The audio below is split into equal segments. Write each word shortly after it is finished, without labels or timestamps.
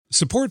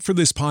Support for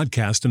this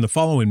podcast and the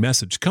following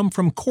message come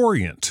from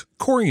Corient.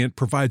 Corient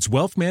provides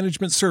wealth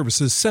management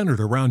services centered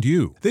around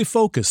you. They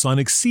focus on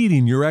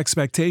exceeding your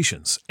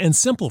expectations and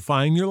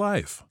simplifying your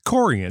life.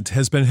 Corient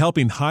has been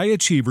helping high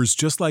achievers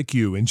just like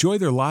you enjoy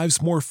their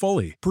lives more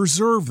fully,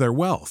 preserve their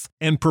wealth,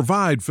 and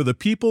provide for the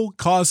people,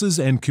 causes,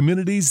 and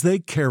communities they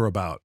care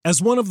about. As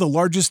one of the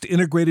largest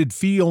integrated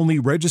fee-only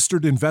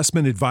registered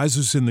investment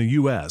advisors in the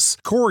U.S.,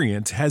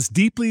 Corient has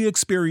deeply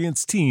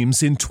experienced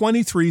teams in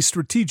 23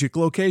 strategic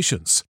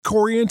locations.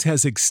 Corient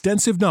has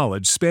extensive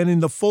knowledge spanning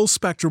the full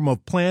spectrum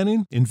of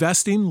planning,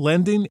 investing,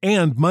 lending,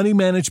 and money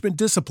management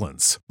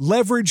disciplines.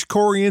 Leverage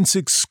Corient's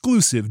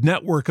exclusive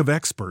network of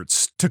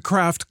experts to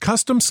craft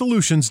custom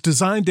solutions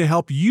designed to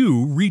help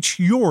you reach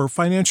your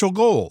financial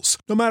goals,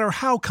 no matter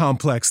how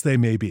complex they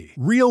may be.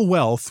 Real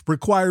wealth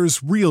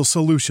requires real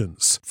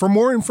solutions. For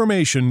more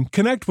information,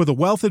 connect with a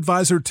wealth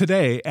advisor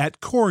today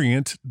at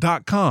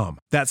Corient.com.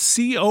 That's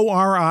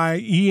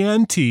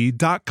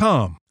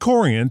Corient.com.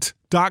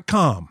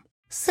 Corient.com.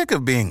 Sick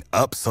of being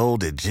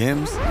upsold at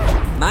gyms?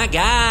 My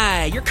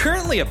guy, you're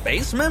currently a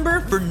base member?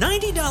 For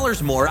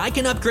 $90 more, I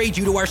can upgrade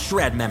you to our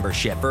Shred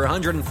membership. For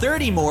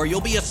 $130 more,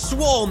 you'll be a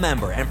Swole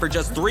member. And for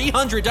just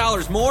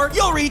 $300 more,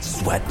 you'll reach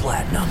Sweat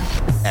Platinum.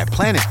 At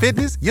Planet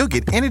Fitness, you'll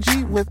get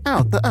energy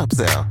without the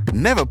upsell.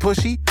 Never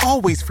pushy,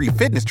 always free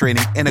fitness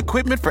training and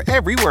equipment for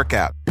every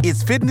workout.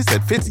 It's fitness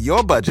that fits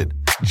your budget.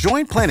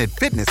 Join Planet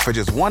Fitness for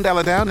just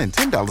 $1 down and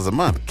 $10 a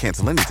month.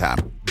 Cancel anytime.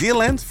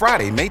 Deal ends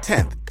Friday, May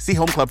 10th. See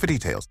Home Club for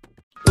details.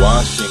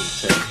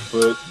 Washington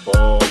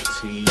football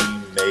team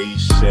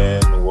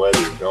nation, what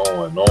is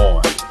going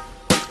on?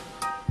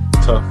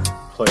 Tough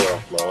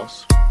playoff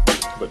loss,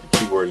 but the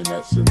key word in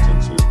that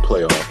sentence is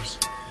playoffs.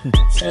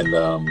 And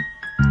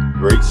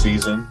great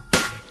season,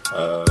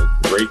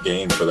 great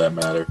game for that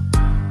matter.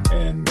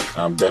 And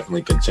I'm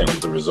definitely content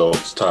with the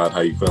results. Todd,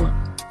 how you feeling?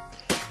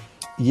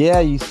 Yeah,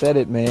 you said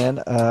it, man.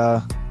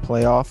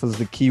 Playoff is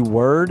the key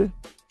word,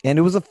 and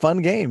it was a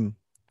fun game.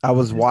 I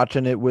was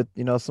watching it with,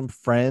 some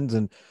friends,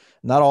 and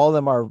not all of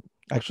them are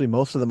actually,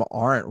 most of them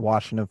aren't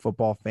Washington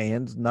football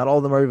fans. Not all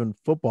of them are even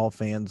football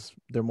fans.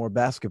 They're more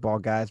basketball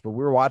guys, but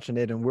we're watching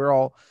it and we're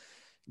all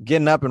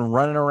getting up and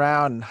running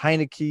around, and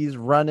Heineke's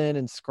running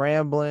and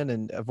scrambling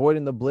and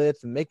avoiding the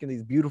blitz and making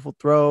these beautiful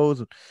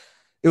throws.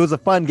 It was a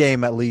fun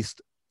game. At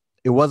least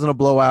it wasn't a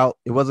blowout.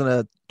 It wasn't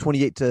a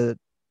 35-7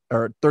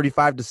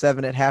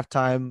 at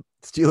halftime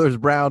Steelers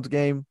Browns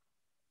game.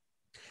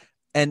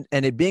 And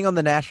it being on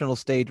the national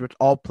stage, which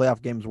all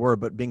playoff games were,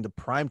 but being the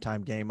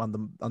primetime game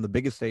on the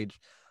biggest stage,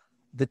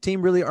 the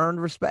team really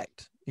earned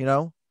respect.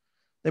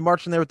 They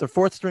marched in there with their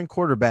fourth string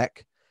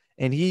quarterback,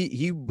 and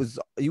he was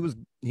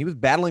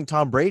battling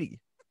Tom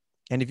Brady.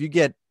 And if you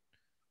get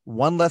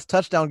one less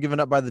touchdown given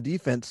up by the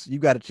defense, you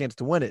got a chance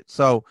to win it.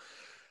 So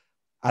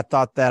I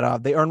thought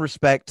that they earned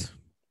respect.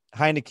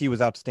 Heineke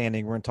was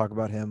outstanding. We're going to talk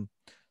about him.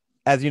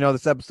 As you know,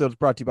 this episode is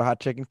brought to you by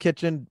Hot Chicken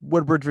Kitchen,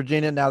 Woodbridge,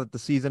 Virginia. Now that the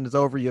season is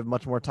over, you have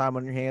much more time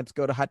on your hands.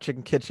 Go to Hot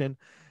Chicken Kitchen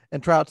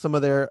and try out some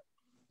of their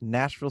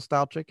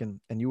Nashville-style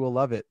chicken, and you will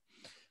love it.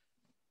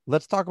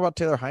 Let's talk about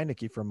Taylor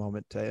Heineke for a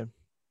moment, Tay.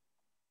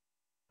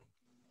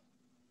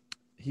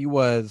 He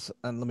was,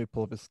 and let me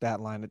pull up his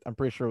stat line. I'm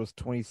pretty sure it was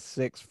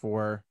 26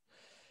 for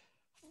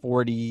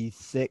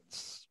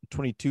 46,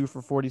 22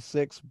 for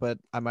 46, but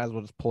I might as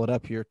well just pull it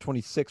up here.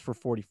 26 for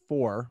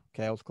 44.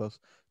 Okay, I was close.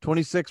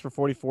 26 for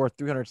 44,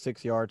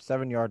 306 yards,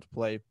 7 yards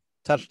play,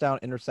 touchdown,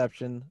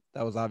 interception.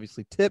 That was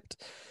obviously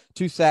tipped,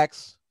 2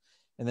 sacks,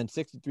 and then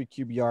 63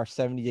 QBR,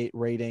 78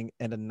 rating,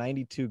 and a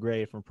 92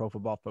 grade from Pro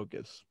Football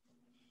Focus.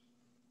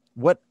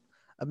 What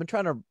I've been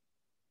trying to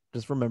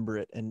just remember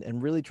it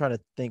and really try to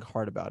think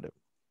hard about it.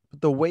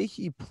 But the way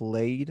he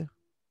played,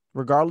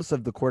 regardless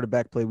of the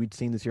quarterback play we'd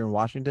seen this year in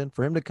Washington,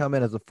 for him to come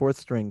in as a fourth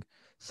string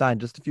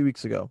signed just a few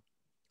weeks ago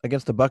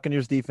against the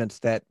Buccaneers defense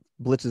that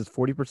blitzes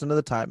 40% of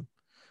the time,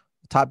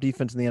 top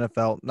defense in the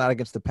NFL, not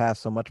against the pass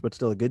so much, but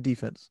still a good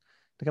defense,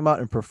 to come out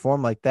and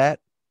perform like that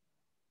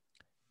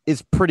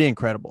is pretty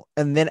incredible.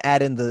 And then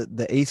add in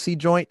the AC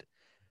joint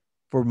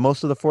for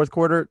most of the fourth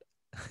quarter.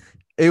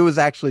 It was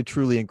actually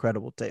truly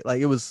incredible.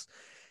 Like it was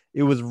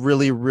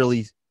really,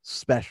 really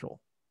special.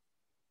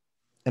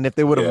 And if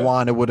they would have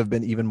won, it would have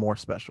been even more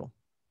special.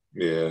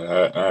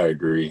 Yeah, I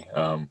agree.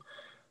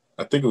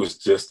 I think it was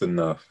just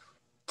enough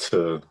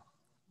to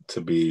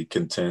be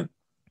content.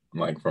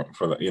 Like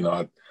for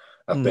the,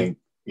 I think,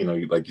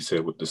 like you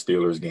said, with the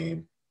Steelers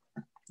game,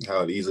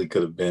 how it easily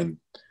could have been.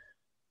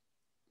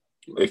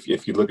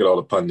 If you look at all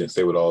the pundits,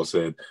 they would all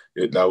said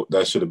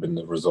that should have been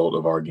the result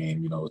of our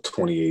game,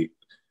 28,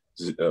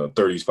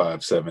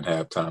 35-7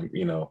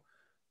 halftime,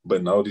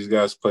 But no, these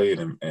guys played,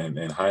 and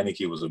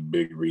Heineke was a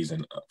big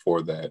reason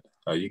for that.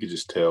 You could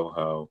just tell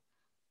how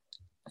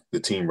the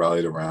team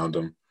rallied around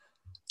him,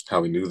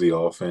 how he knew the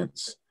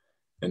offense.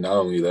 And not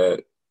only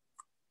that,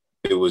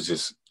 it was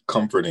just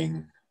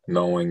comforting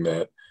knowing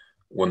that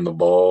when the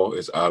ball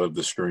is out of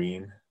the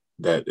screen,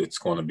 that it's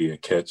going to be a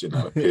catch and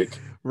not a pick.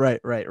 Right.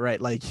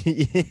 Like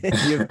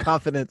you have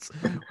confidence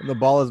when the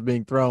ball is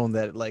being thrown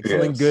that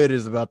something good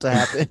is about to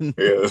happen.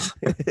 Yes.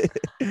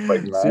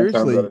 Like 9 times out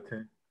Seriously. of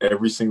 10,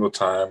 every single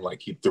time,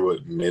 like he threw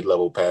a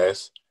mid-level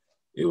pass,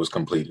 it was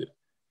completed,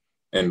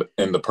 and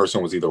the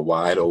person was either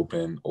wide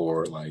open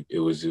or like it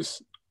was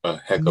just a I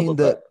heck of a mean,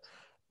 pass.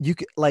 you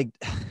could like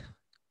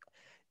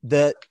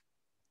the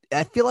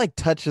I feel like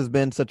touch has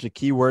been such a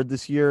key word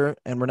this year,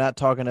 and we're not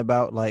talking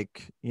about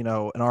like, an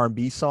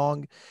R&B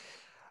song.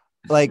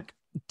 Like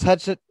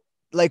touch it,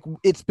 like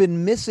it's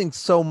been missing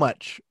so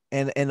much,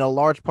 and a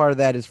large part of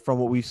that is from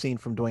what we've seen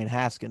from Dwayne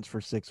Haskins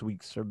for 6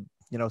 weeks, or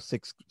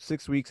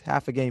six weeks,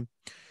 half a game,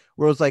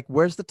 where it was like,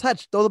 where's the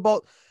touch? Throw the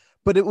ball.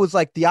 But it was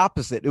like the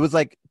opposite. It was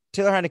like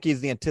Taylor Heineke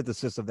is the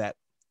antithesis of that.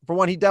 For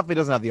one, he definitely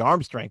doesn't have the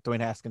arm strength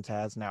Dwayne Haskins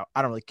has. Now,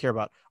 I don't really care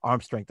about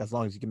arm strength as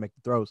long as you can make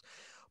the throws.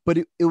 But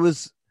it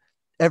was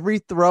every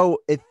throw,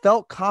 it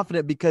felt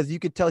confident because you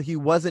could tell he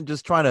wasn't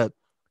just trying to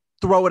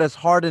throw it as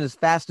hard and as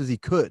fast as he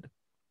could.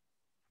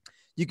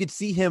 You could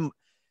see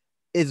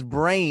his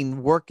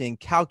brain working,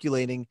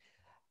 calculating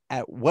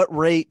at what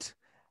rate,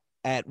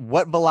 at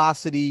what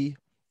velocity,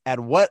 at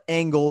what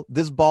angle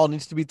this ball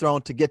needs to be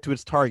thrown to get to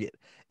its target.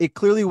 It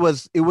clearly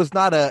was, it was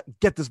not a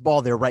get this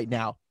ball there right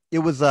now. It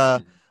was all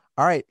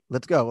right,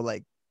 let's go.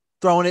 Like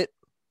throwing it,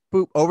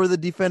 boop, over the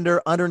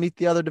defender, underneath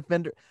the other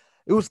defender.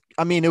 It was,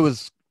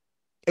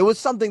 it was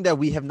something that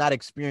we have not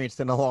experienced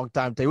in a long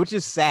time today, which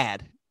is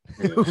sad,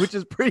 Yeah. which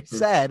is pretty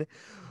sad.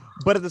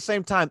 But at the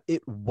same time,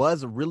 it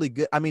was really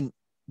good. I mean,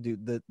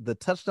 dude, the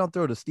touchdown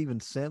throw to Steven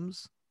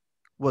Sims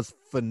was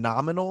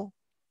phenomenal.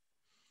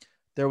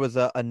 There was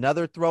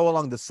another throw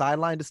along the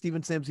sideline to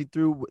Steven Sims. He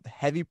threw with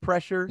heavy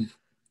pressure.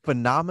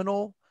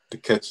 Phenomenal. The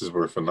catches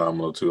were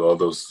phenomenal too. All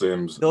those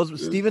Sims.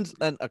 Those Stevens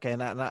and okay,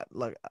 not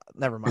like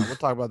never mind. We'll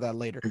talk about that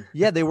later.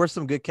 Yeah, they were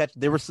some good catches.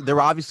 There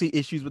were obviously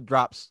issues with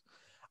drops.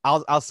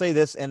 I'll say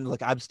this, and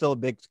look, I'm still a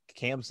big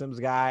Cam Sims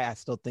guy. I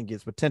still think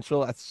his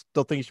potential. I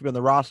still think he should be on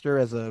the roster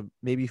as a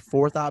maybe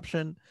fourth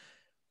option.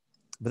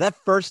 But that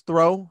first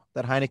throw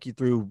that Heineke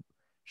threw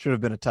should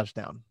have been a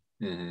touchdown.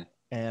 Mm-hmm.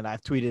 And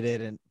I've tweeted it,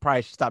 and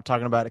probably should stop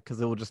talking about it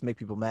because it will just make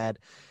people mad.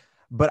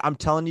 But I'm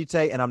telling you,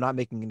 Tay, and I'm not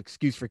making an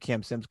excuse for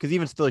Cam Sims because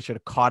even still, he should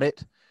have caught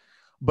it.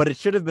 But it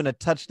should have been a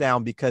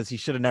touchdown because he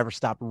should have never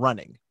stopped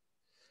running.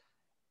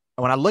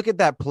 And when I look at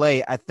that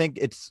play, I think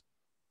it's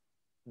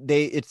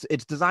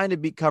designed to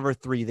beat cover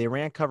 3. They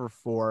ran cover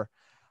 4,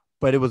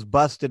 but it was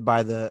busted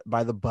by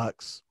the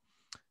Bucks.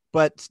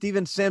 But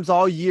Steven Sims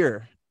all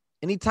year,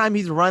 anytime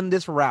he's run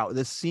this route,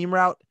 this seam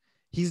route,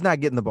 he's not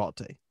getting the ball,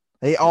 Tay.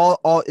 They all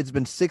it's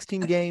been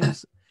 16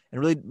 games, and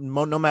really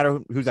no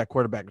matter who's at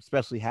quarterback,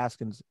 especially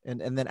Haskins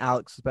and then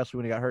Alex, especially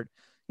when he got hurt,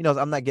 he knows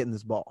I'm not getting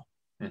this ball.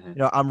 Mm-hmm.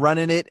 I'm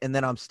running it, and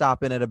then I'm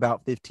stopping at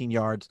about 15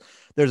 yards.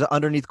 There's an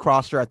underneath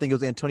crosser. I think it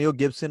was Antonio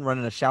Gibson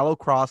running a shallow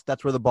cross.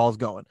 That's where the ball's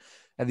going.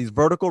 And these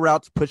vertical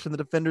routes pushing the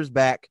defenders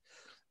back.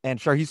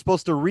 And sure, he's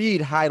supposed to read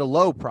high to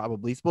low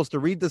probably. He's supposed to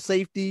read the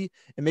safety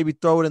and maybe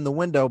throw it in the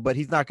window, but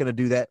he's not going to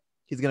do that.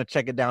 He's going to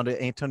check it down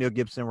to Antonio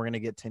Gibson. We're going to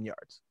get 10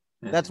 yards.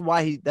 Mm-hmm.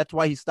 That's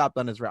why he stopped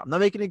on his route. I'm not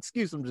making an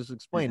excuse. I'm just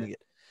explaining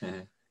it.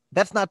 Mm-hmm.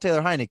 That's not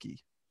Taylor Heineke.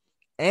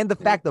 And the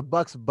fact the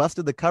Bucks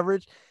busted the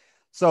coverage.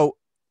 So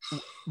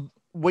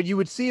what you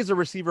would see is a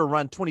receiver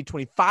run 20,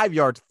 25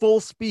 yards full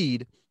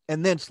speed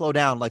and then slow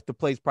down like the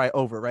play's probably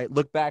over, right?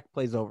 Look back,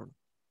 play's over.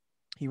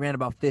 He ran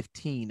about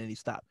 15 and he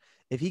stopped.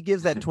 If he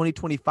gives that 20,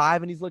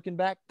 25 and he's looking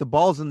back, the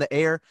ball's in the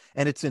air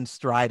and it's in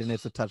stride and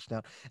it's a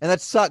touchdown. And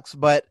that sucks,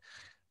 but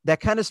that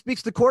kind of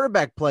speaks to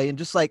quarterback play, and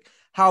just like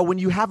how when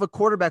you have a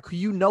quarterback who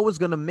you know is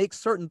going to make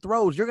certain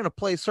throws, you're going to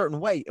play a certain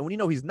way. And when you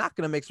know he's not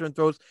going to make certain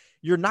throws,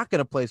 you're not going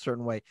to play a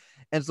certain way.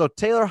 And so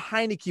Taylor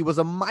Heineke was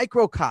a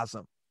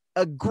microcosm,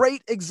 a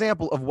great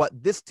example of what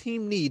this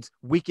team needs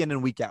week in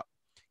and week out.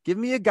 Give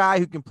me a guy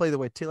who can play the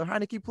way Taylor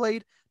Heineke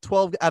played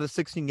 12 out of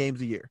 16 games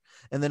a year.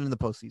 And then in the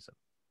postseason,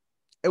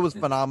 it was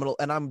phenomenal.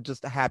 And I'm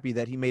just happy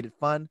that he made it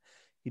fun.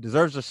 He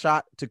deserves a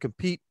shot to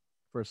compete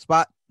for a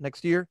spot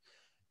next year.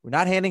 We're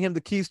not handing him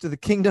the keys to the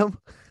kingdom.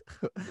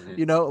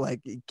 Like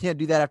you can't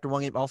do that after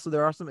one game. Also,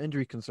 there are some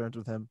injury concerns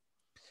with him.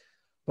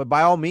 But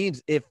by all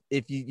means, if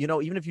you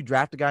even if you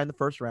draft a guy in the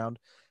first round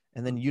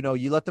and then,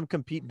 you let them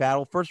compete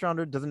battle, first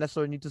rounder doesn't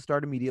necessarily need to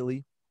start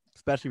immediately,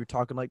 especially if you're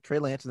talking like Trey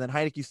Lance. And then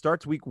Heineke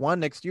starts week 1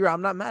 next year.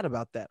 I'm not mad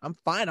about that. I'm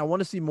fine. I want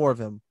to see more of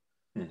him.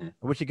 Mm-hmm.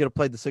 I wish he could have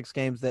played the 6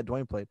 games that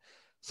Dwayne played.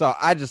 So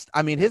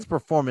his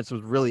performance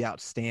was really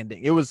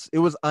outstanding. It was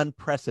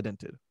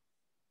unprecedented.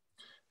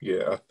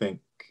 Yeah, I think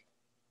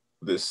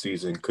this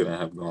season couldn't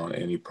have gone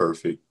any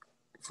perfect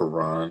for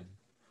Ron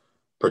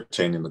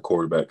pertaining to the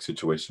quarterback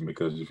situation,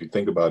 because if you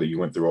think about it, you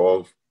went through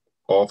all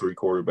 3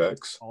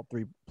 quarterbacks. All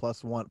 3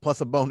 plus 1, plus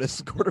a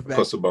bonus quarterback.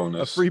 Plus a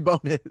bonus. A free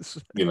bonus.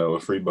 A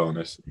free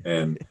bonus.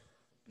 And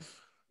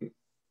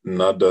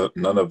none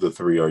of the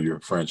 3 are your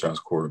franchise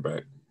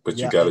quarterback, but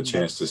you got a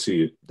chance to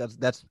see it.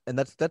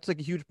 That's like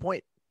a huge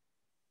point.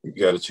 You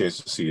got a chance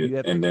to see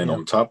it. And then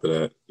on top of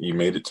that, you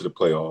made it to the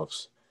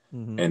playoffs.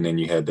 Mm-hmm. And then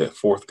you had that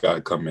 4th guy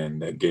come in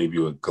that gave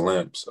you a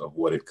glimpse of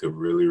what it could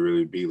really,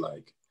 really be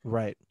like.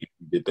 Right. You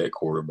get that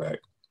quarterback.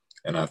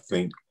 And I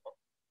think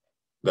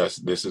this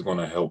is going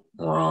to help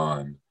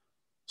Ron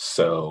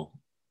sell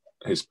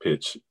his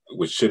pitch,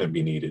 which shouldn't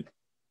be needed,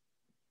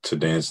 to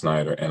Dan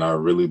Snyder. And I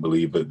really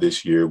believe that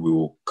this year we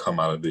will come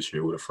out of this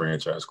year with a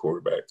franchise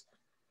quarterback.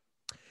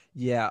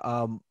 Yeah.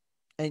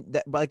 And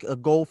that, like, a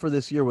goal for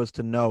this year was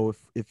to know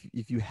if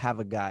you have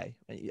a guy.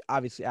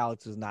 Obviously,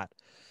 Alex is not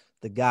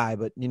the guy,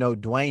 but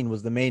Dwayne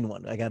was the main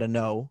one. I got to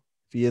know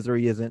if he is or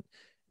he isn't.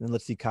 And then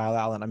let's see Kyle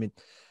Allen. I mean,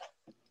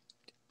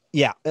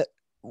 yeah.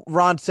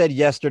 Ron said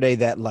yesterday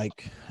that,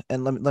 like,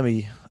 and let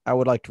me, I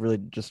would like to really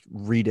just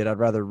read it. I'd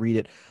rather read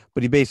it,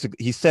 but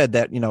he said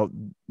that,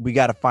 we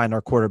got to find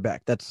our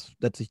quarterback. That's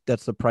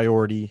the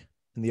priority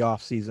in the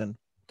offseason,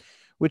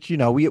 which,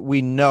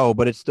 we know,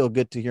 but it's still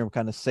good to hear him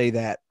kind of say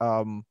that.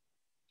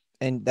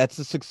 And that's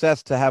a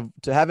success to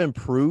have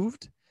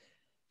improved,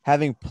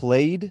 having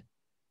played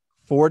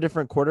 4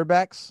 different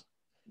quarterbacks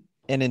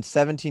and in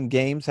 17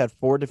 games had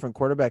 4 different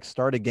quarterbacks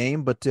start a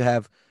game, but to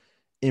have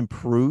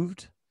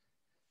improved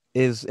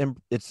it's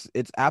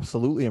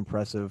absolutely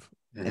impressive.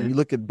 Mm-hmm. And you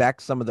look at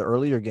back some of the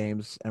earlier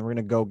games, and we're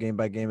going to go game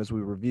by game as we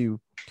review.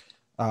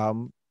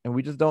 And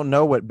we just don't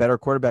know what better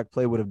quarterback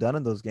play would have done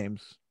in those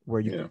games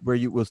where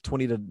you was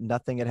 20-0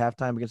 at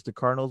halftime against the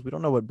Cardinals. We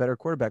don't know what better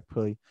quarterback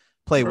play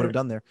would have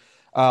done there.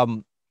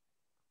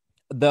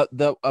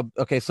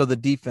 Okay, so the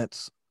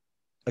defense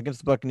against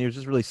the Buccaneers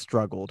just really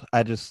struggled.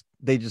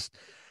 They just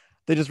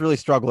really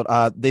struggled.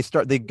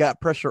 They got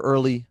pressure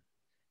early,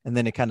 and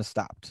then it kind of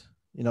stopped.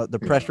 The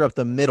pressure up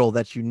the middle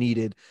that you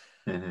needed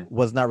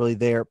was not really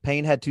there.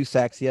 Payne had 2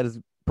 sacks. He had his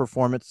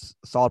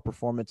solid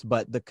performance,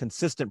 but the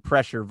consistent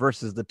pressure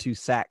versus the 2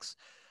 sacks,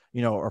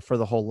 or for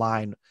the whole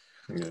line,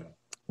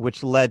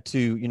 which led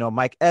to,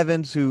 Mike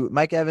Evans,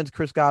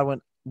 Chris Godwin.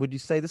 Would you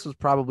say this was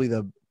probably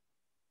the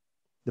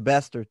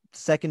best or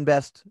second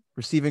best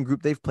receiving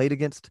group they've played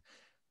against?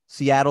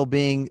 Seattle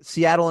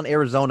and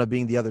Arizona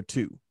being the other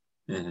 2.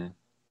 Mm-hmm.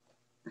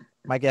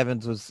 Mike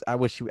Evans was. I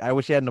wish he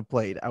hadn't have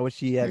played. I wish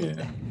he had.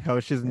 Yeah. I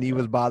wish his knee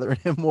was bothering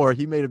him more.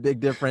 He made a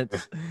big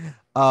difference.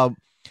 And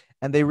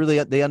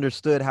they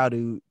understood how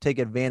to take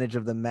advantage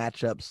of the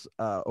matchups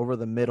over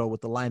the middle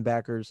with the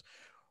linebackers,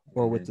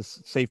 or with the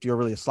safety, or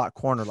really a slot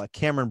corner like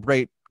Cameron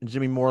Brate and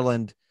Jimmy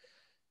Moreland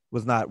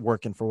was not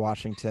working for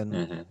Washington.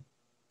 Mm-hmm.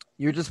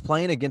 You're just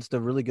playing against a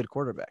really good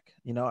quarterback.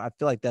 I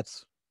feel like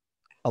that's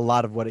a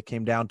lot of what it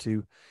came down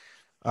to.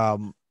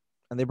 And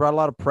they brought a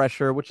lot of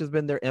pressure, which has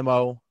been their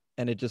MO.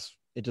 And it just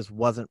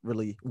wasn't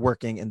really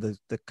working, and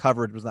the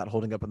coverage was not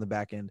holding up on the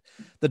back end.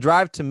 The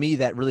drive, to me,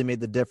 that really made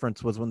the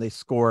difference was when they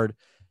scored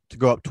to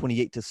go up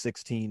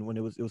 28-16, when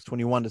it was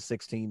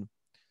 21-16.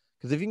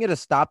 Because if you can get a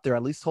stop there,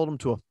 at least hold them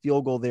to a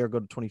field goal there, go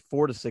to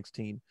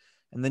 24-16,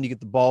 and then you get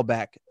the ball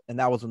back. And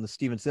that was when the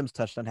Steven Sims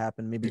touchdown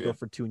happened. Maybe you go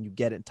for 2 and you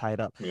get it and tie it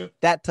up. Yeah.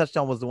 That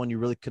touchdown was the one you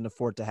really couldn't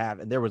afford to have.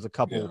 And there was a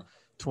couple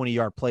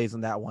 20-yard plays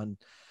in that one.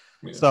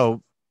 Yeah.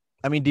 So,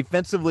 I mean,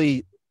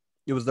 defensively,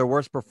 it was their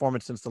worst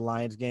performance since the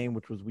Lions game,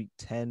 which was week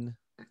 10.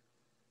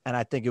 And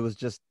I think it was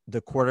just the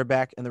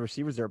quarterback and the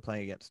receivers they were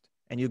playing against.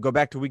 And you go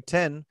back to week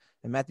 10,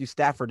 and Matthew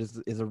Stafford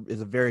is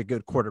a very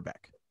good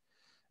quarterback.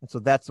 And so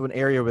that's one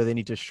area where they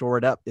need to shore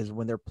it up, is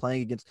when they're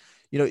playing against,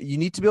 you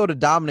need to be able to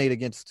dominate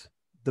against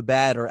the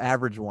bad or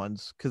average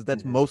ones, because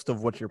that's most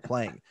of what you're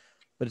playing.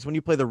 But it's when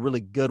you play the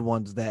really good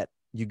ones that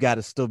you got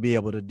to still be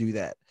able to do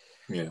that.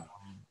 Yeah.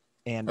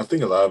 And I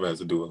think a lot of it has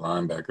to do with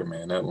linebacker,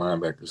 man. That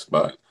linebacker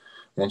spot.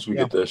 Once we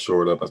get that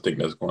shored up, I think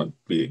that's going to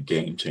be a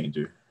game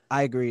changer.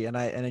 I agree. And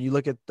then you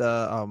look at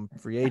the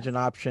free agent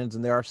options,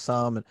 and there are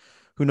some, and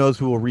who knows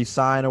who will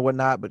re-sign or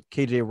whatnot, but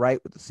KJ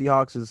Wright with the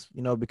Seahawks is,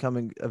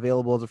 becoming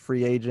available as a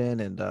free agent.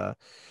 And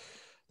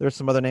there's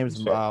some other names,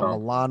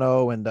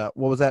 Milano, and what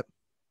was that?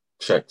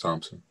 Shaq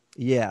Thompson.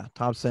 Yeah,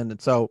 Thompson. And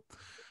so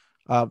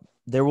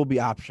there will be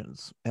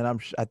options,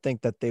 and I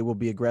think that they will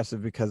be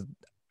aggressive because,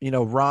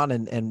 Ron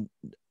and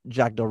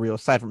Jack Del Rio,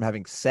 aside from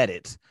having said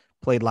it,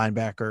 played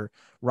linebacker.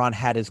 Ron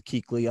had his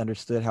Kuechly,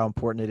 understood how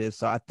important it is.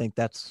 So I think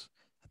that's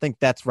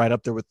right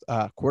up there with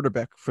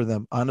quarterback for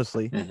them,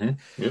 honestly.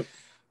 Mm-hmm.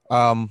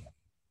 Yep.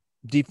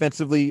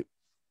 Defensively,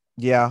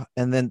 yeah.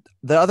 And then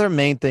the other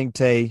main thing,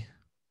 Tay,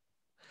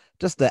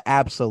 just the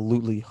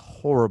absolutely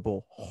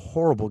horrible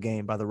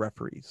game by the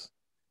referees.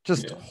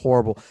 Just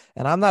horrible.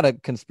 And I'm not a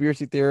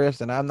conspiracy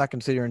theorist, and I'm not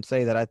considering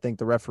say that I think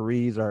the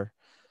referees are,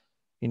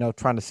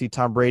 trying to see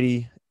Tom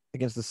Brady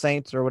against the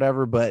Saints or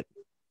whatever, but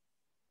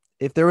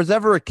if there was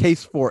ever a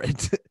case for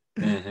it,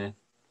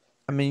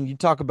 I mean, you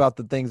talk about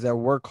the things that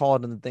were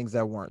called and the things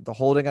that weren't. The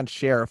holding on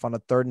Sheriff on a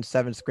 3rd and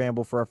 7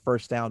 scramble for a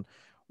first down,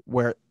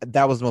 where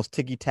that was the most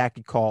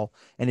ticky-tacky call.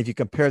 And if you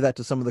compare that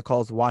to some of the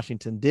calls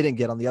Washington didn't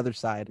get on the other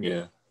side,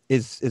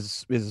 is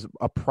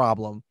a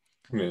problem.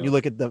 Yeah. You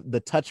look at the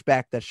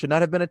touchback that should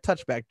not have been a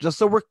touchback, just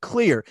so we're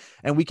clear.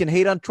 And we can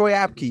hate on Troy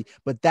Apke,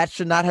 but that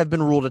should not have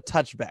been ruled a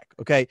touchback,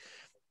 okay?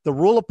 The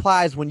rule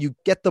applies when you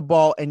get the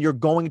ball and you're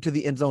going to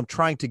the end zone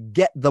trying to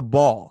get the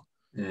ball.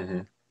 Mm-hmm.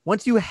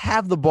 Once you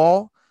have the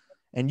ball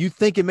and you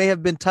think it may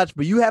have been touched,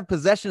 but you have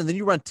possession and then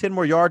you run 10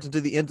 more yards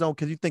into the end zone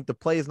because you think the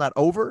play is not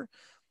over,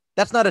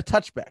 that's not a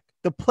touchback.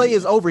 The play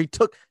is over. He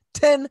took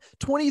 10,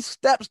 20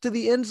 steps to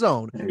the end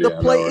zone. Yeah, The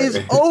play is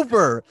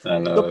over. I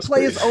know, the that's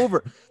play crazy. is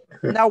over.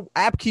 Now,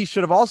 Apke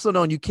should have also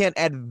known you can't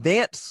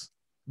advance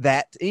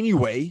that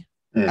anyway.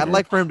 I'd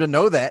like for him to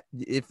know that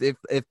if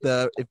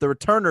the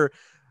returner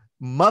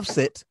muffs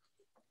it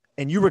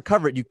and you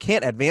recover it, you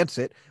can't advance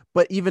it.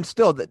 But even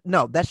still,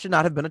 that should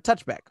not have been a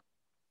touchback.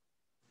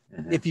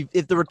 If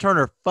the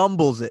returner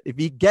fumbles it, if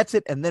he gets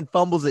it and then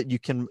fumbles it, you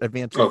can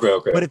advance it.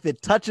 Okay. But if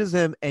it touches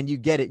him and you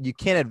get it, you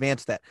can't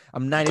advance that.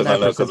 I'm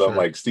 99% because I'm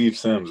like Steve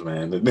Sims,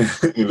 man. Yeah.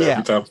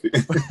 Every time.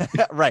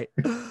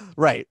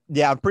 right.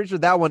 Yeah, I'm pretty sure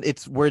that one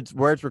it's where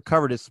it's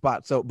recovered his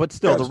spot. So, but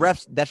still, the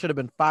refs, that should have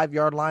been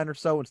 5-yard line or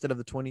so instead of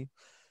the 20.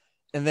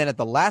 And then at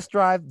the last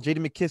drive,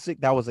 J.D.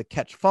 McKissic, that was a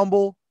catch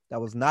fumble.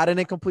 That was not an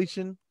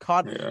incompletion.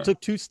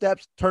 Took 2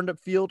 steps, turned up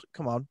field.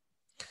 Come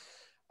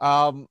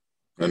on.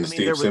 And the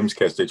Steve Sims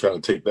catch, they try to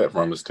take that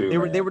from us too.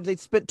 They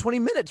spent 20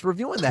 minutes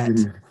reviewing that.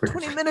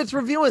 20 minutes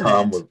reviewing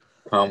that.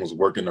 Tom was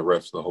working the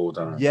refs the whole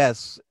time.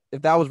 Yes.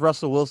 If that was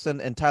Russell Wilson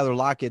and Tyler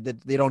Lockett,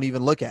 they don't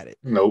even look at it.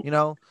 Nope.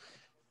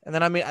 And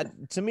then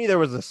to me there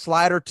was a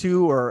slide or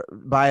two or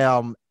by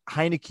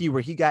Heineke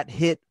where he got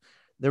hit.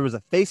 There was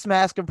a face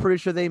mask. I'm pretty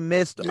sure they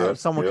missed.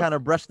 Someone kind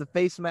of brushed the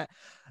face mask.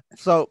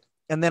 So.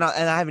 And then I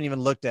haven't even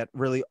looked at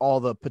really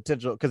all the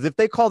potential, because if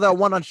they call that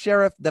one on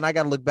Sheriff, then I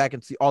got to look back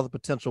and see all the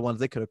potential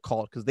ones they could have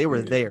called because they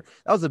were there.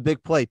 That was a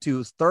big play too. It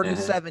was 3rd and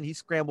 7. He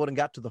scrambled and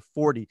got to the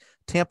 40,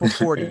 Tampa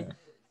 40.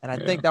 And I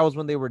think that was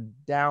when they were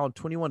down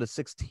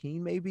 21-16,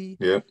 maybe.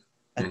 Yeah.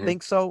 I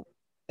think so.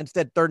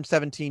 Instead, 3rd and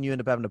 17, you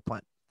end up having to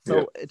punt.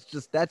 So it's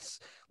just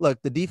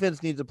look, the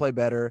defense needs to play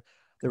better.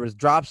 There was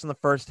drops in the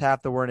first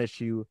half that were an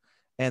issue.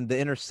 And the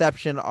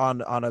interception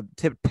on a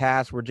tipped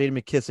pass where J.D.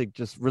 McKissic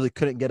just really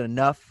couldn't get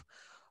enough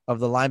of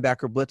the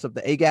linebacker blitz of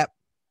the A-gap.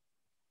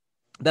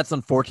 That's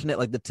unfortunate.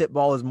 Like the tip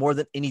ball is more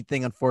than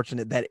anything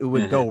unfortunate that it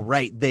would go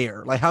right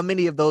there. Like how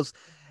many of those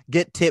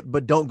get tipped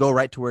but don't go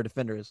right to where a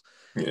defender is?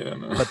 Yeah,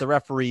 no. But the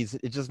referees,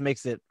 it just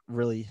makes it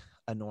really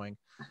annoying.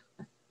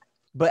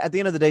 But at the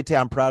end of the day, Tay,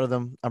 I'm proud of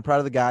them. I'm proud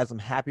of the guys. I'm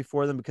happy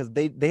for them because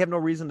they have no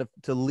reason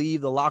to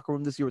leave the locker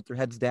room this year with their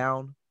heads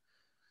down.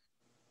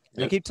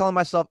 I keep telling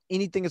myself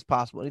anything is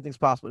possible. Anything's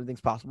possible. Anything's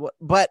possible.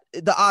 But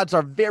the odds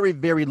are very,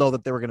 very low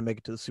that they were going to make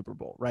it to the Super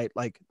Bowl, right?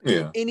 Like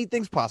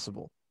anything's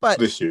possible. But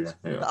this year,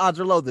 the odds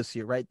are low this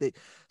year, right? They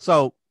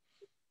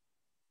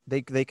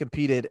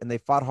competed and they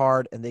fought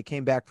hard and they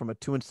came back from a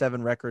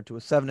 2-7 record to a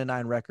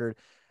 7-9 record,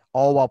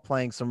 all while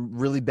playing some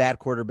really bad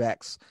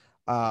quarterbacks.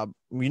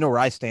 You know where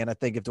I stand. I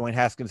think if Dwayne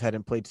Haskins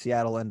hadn't played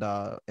Seattle and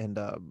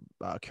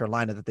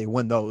Carolina, that they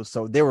win those.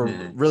 So they were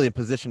really in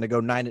position to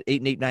go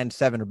 9-8,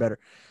 9-7 or better.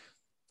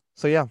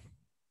 So yeah,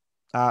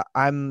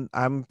 I'm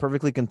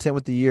perfectly content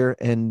with the year,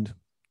 and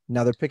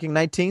now they're picking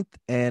 19th,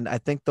 and I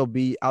think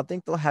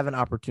they'll have an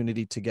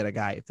opportunity to get a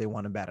guy if they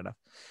want him bad enough.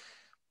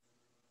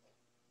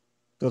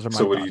 Those are my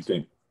thoughts. What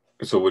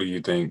do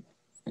you think,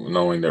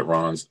 knowing that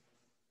Ron's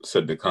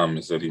said the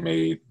comments that he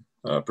made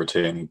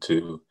pertaining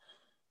to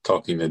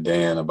talking to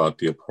Dan about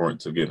the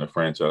importance of getting a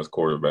franchise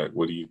quarterback?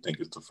 What do you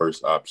think is the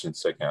first option,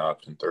 second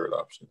option, third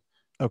option?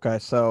 Okay,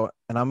 so,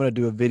 and I'm going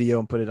to do a video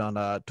and put it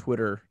on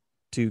Twitter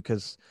too,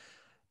 because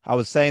I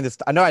was saying this.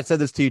 I know I said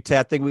this to you, Ted.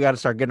 I think we got to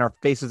start getting our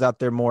faces out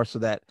there more, so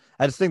that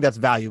I just think that's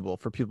valuable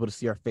for people to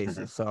see our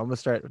faces. So I'm gonna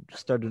start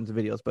doing some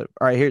videos. But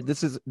all right, here,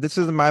 this is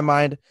in my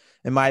mind,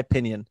 in my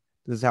opinion,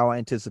 this is how I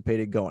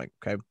anticipated going.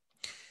 Okay,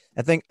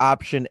 I think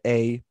option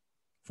A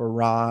for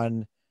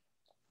Ron.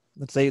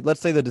 Let's say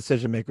the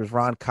decision makers,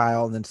 Ron,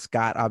 Kyle, and then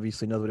Scott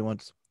obviously knows what he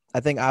wants. I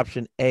think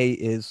option A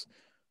is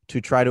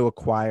to try to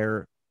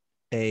acquire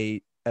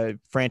a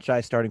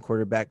franchise starting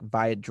quarterback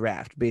via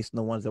draft based on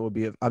the ones that will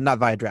be not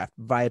via draft,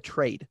 via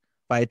trade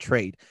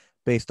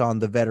based on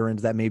the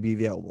veterans that may be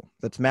available.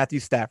 That's Matthew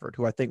Stafford,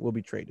 who I think will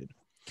be traded.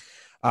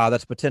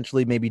 That's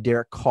potentially maybe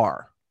Derek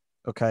Carr.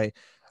 Okay.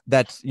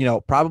 That's,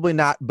 probably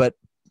not, but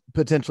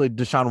potentially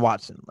Deshaun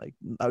Watson. Like,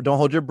 don't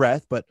hold your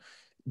breath, but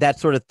that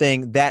sort of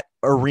thing, that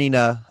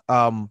arena,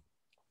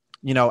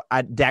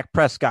 Dak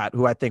Prescott,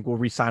 who I think will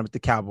re-sign with the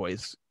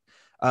Cowboys.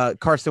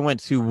 Carson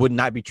Wentz, who would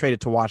not be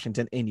traded to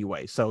Washington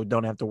anyway, so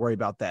don't have to worry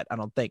about that, I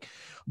don't think.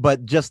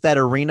 But just that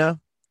arena,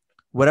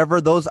 whatever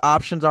those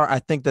options are, I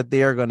think that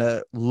they are going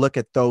to look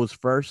at those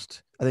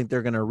first. I think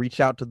they're going to reach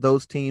out to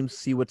those teams,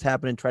 see what's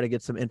happening, try to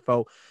get some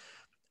info.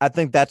 I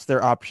think that's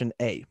their option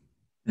A.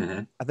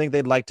 I think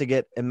they'd like to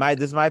get, this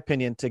is my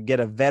opinion, to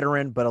get a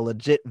veteran, but a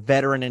legit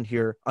veteran in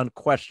here,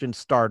 unquestioned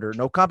starter,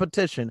 no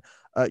competition,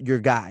 your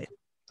guy.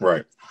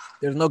 Right.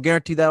 There's no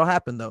guarantee that'll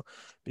happen, though,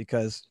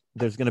 because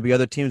there's going to be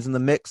other teams in the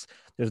mix.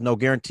 There's no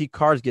guarantee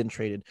Carr's getting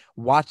traded.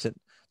 Watson,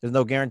 there's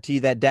no guarantee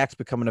that Dak's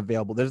becoming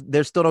available.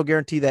 There's still no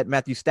guarantee that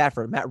Matthew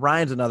Stafford, Matt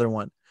Ryan's another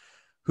one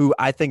who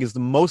I think is the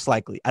most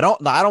likely. I don't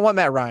want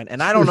Matt Ryan,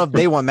 and I don't know if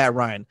they want Matt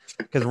Ryan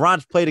because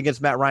Ron's played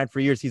against Matt Ryan for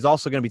years. He's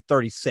also going to be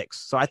 36.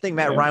 So I think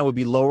Matt Ryan would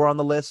be lower on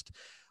the list,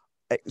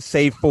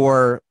 save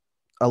for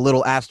a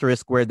little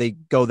asterisk where they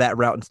go that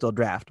route and still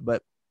draft.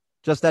 But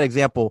just that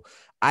example,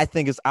 I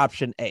think is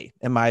option A,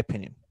 in my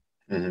opinion.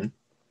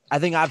 I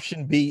think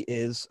option B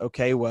is,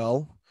 okay,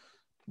 well,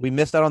 we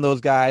missed out on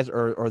those guys,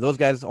 or those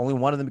guys, only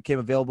one of them became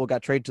available,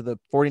 got traded to the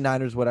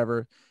 49ers,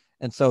 whatever.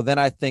 And so then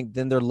I think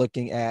then they're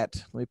looking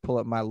at, let me pull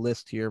up my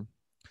list here.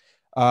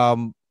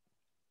 Well,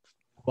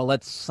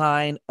 let's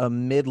sign a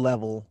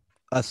mid-level,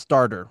 a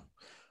starter,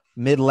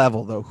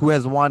 mid-level though, who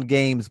has won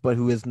games, but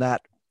who is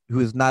not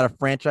a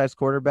franchise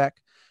quarterback,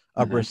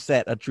 a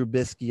Brissett, a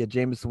Trubisky, a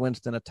Jameis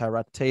Winston, a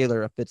Tyrod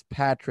Taylor, a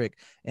Fitzpatrick,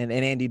 and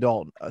Andy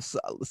Dalton,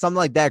 something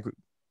like that group.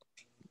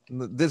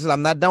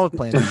 I'm not done with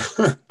plan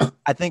B.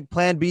 I think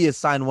plan B is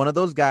sign one of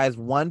those guys.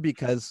 One,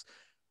 because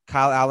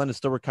Kyle Allen is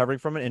still recovering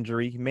from an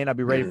injury. He may not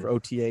be ready for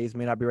OTAs,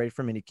 may not be ready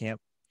for minicamp.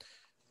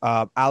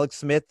 Alex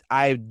Smith,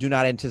 I do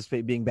not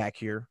anticipate being back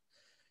here.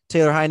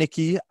 Taylor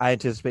Heineke, I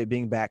anticipate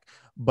being back,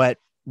 but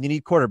you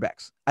need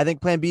quarterbacks. I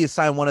think plan B is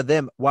sign one of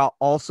them while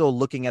also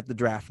looking at the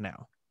draft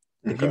now.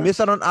 Okay. If you miss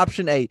out on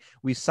option A,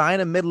 we sign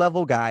a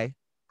mid-level guy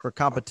for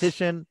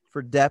competition,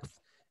 for depth,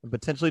 and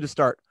potentially to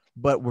start,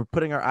 but we're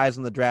putting our eyes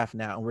on the draft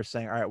now, and we're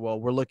saying, all right, well,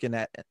 we're looking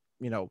at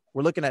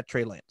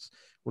Trey Lance.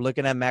 We're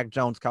looking at Mac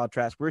Jones, Kyle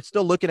Trask. We're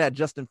still looking at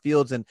Justin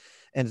Fields and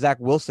Zach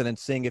Wilson and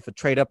seeing if a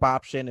trade-up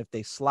option, if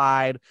they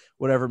slide,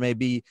 whatever it may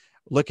be,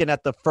 looking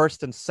at the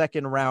first and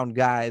second round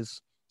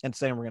guys and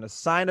saying we're going to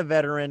sign a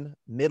veteran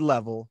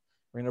mid-level.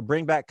 We're going to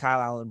bring back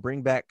Kyle Allen,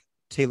 bring back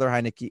Taylor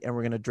Heineke, and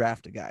we're going to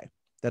draft a guy.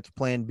 That's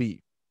plan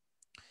B.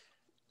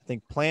 I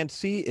think plan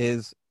C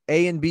is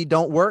A and B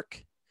don't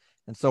work,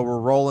 and so we're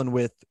rolling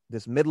with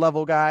this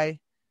mid-level guy,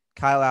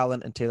 Kyle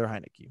Allen, and Taylor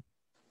Heineke.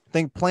 I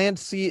think plan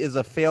C is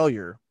a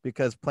failure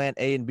because plan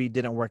A and B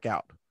didn't work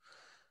out.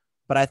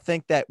 But I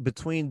think that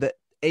between the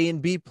A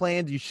and B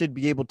plans, you should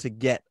be able to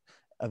get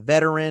a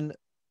veteran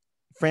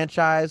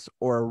franchise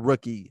or a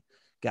rookie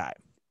guy.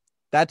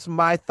 That's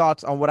my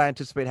thoughts on what I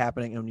anticipate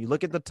happening. And when you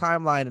look at the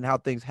timeline and how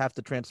things have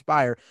to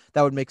transpire,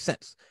 that would make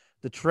sense.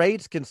 The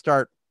trades can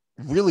start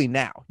really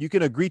now. You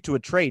can agree to a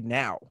trade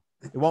now.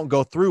 It won't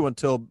go through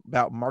until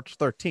about March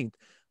 13th.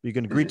 You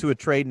can agree to a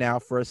trade now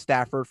for a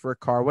Stafford, for a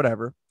Carr,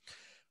 whatever.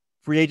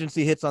 Free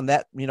agency hits on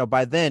that,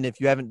 by then,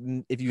 if you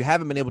haven't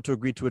been able to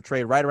agree to a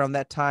trade right around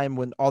that time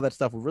when all that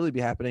stuff will really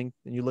be happening,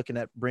 and you're looking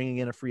at bringing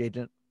in a free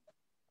agent,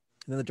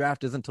 and then the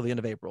draft isn't until the end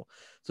of April.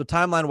 So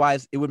timeline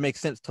wise, it would make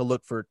sense to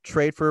look for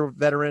trade for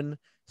veteran,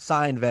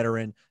 sign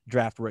veteran,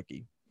 draft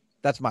rookie.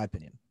 That's my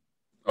opinion.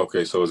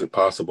 Okay. So is it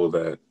possible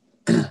that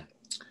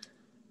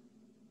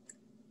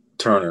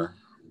Turner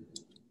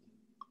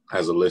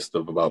has a list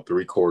of about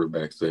 3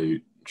 quarterbacks that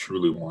he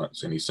truly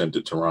wants, and he sent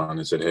it to Ron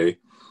and said, hey,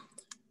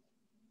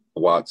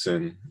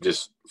 Watson,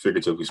 just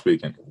figuratively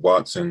speaking,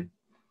 Watson,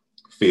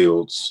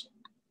 Fields,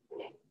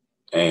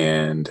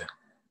 and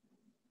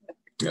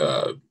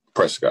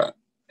Prescott.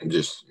 I'm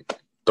just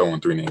throwing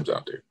 3 names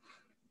out there.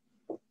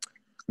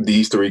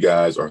 These 3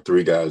 guys are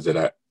 3 guys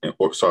that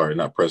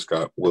not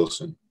Prescott,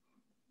 Wilson.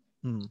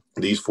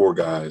 These 4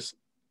 guys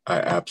I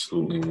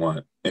absolutely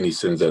want. And he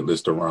sends that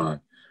list to Ron.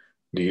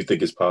 Do you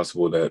think it's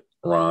possible that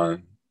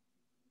Ron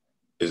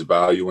is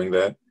valuing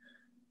that?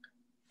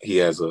 He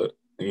has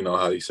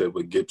how he said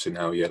with Gibson,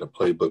 how he had a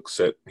playbook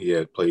set. He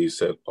had plays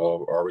set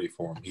all already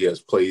for him. He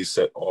has plays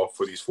set all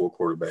for these 4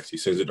 quarterbacks. He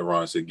sends it to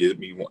Ron and said, get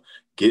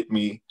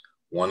me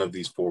one of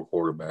these 4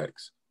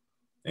 quarterbacks.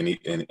 And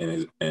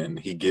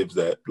he gives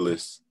that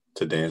list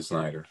to Dan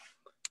Snyder.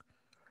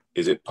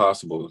 Is it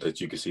possible that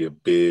you could see a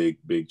big,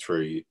 big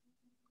trade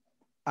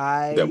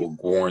that will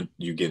warrant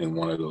you getting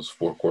one of those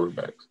 4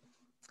 quarterbacks?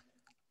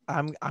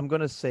 I'm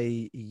going to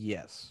say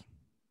yes.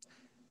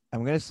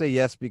 I'm going to say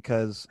yes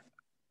because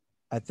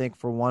I think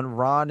for one,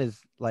 Ron is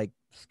like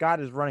Scott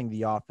is running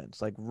the offense.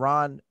 Like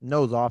Ron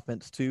knows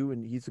offense too,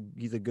 and he's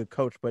a good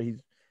coach. But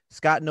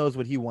Scott knows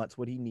what he wants,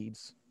 what he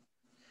needs.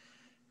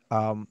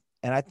 And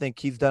I think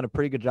he's done a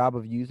pretty good job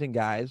of using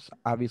guys.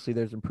 Obviously,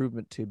 there's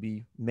improvement to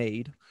be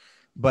made,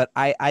 but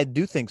I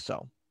do think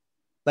so.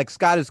 Like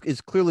Scott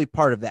is clearly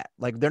part of that.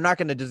 Like they're not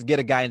going to just get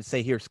a guy and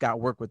say, "Here,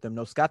 Scott, work with them."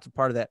 No, Scott's a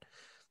part of that.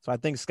 So I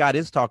think Scott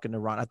is talking to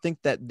Ron. I think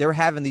that they're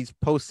having these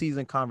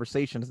postseason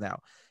conversations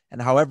now,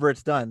 and however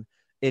it's done,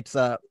 it's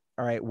all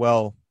right.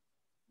 Well,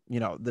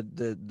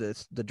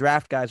 the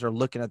draft guys are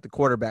looking at the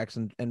quarterbacks,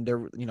 and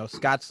they're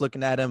Scott's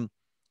looking at him,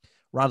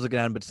 Ron's looking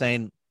at him, but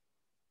saying,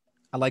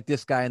 "I like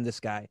this guy and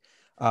this guy."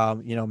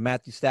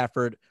 Matthew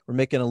Stafford. We're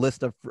making a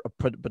list of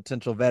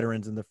potential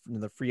veterans in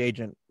the free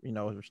agent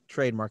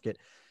trade market,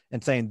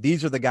 and saying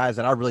these are the guys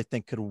that I really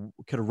think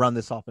could run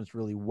this offense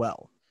really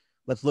well.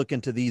 Let's look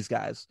into these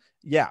guys.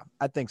 Yeah,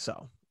 I think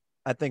so.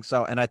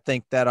 And I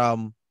think that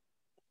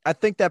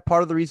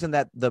part of the reason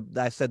that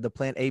I said the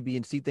plan A, B,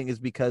 and C thing is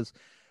because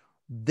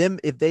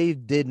if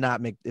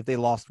they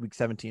lost week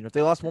 17, if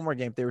they lost one more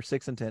game, if they were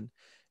 6-10 and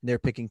they're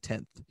picking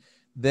 10th,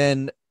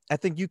 then I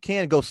think you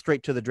can go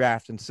straight to the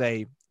draft and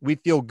say, we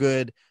feel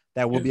good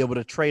that we'll be able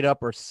to trade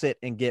up or sit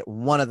and get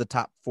one of the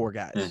top 4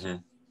 guys. Mm-hmm.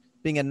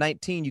 Being at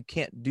 19, you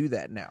can't do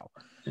that now.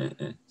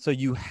 Mm-mm. So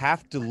you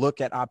have to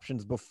look at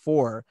options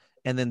before,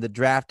 and then the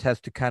draft has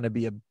to kind of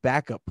be a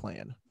backup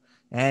plan.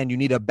 And you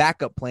need a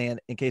backup plan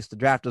in case the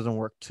draft doesn't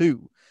work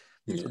too.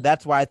 Yeah. So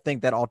that's why I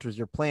think that alters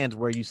your plans,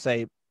 where you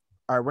say,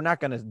 all right, we're not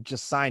going to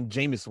just sign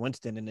Jameis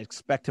Winston and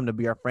expect him to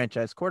be our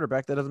franchise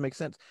quarterback. That doesn't make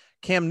sense.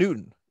 Cam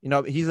Newton,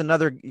 he's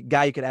another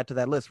guy you could add to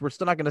that list. We're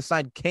still not going to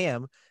sign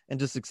Cam and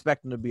just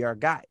expect him to be our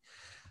guy.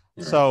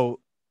 Right.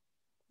 So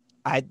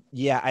I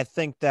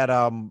think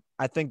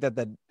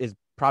that is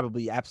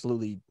probably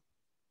absolutely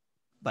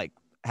like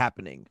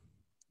happening.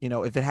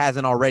 If it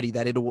hasn't already,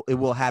 that it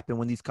will happen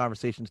when these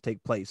conversations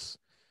take place.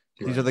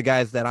 Right. These are the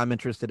guys that I'm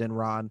interested in,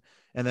 Ron.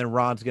 And then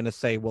Ron's going to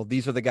say, well,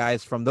 these are the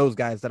guys from those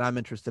guys that I'm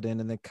interested in.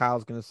 And then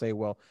Kyle's going to say,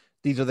 well,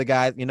 these are the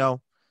guys, And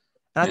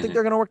I think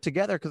they're going to work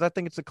together because I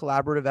think it's a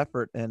collaborative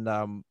effort.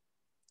 And,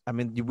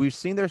 we've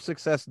seen their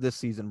success this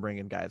season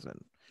bringing guys in.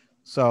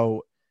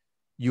 So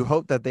you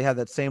hope that they have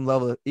that same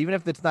level, even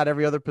if it's not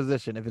every other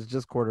position, if it's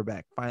just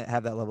quarterback,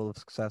 have that level of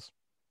success.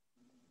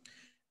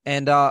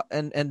 And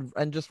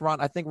just Ron,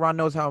 I think Ron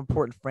knows how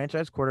important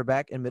franchise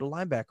quarterback and middle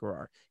linebacker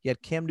are. He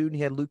had Cam Newton,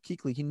 he had Luke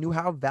Kuechly. He knew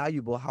how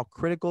valuable, how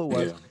critical it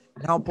was,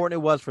 and how important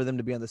it was for them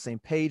to be on the same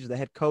page, the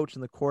head coach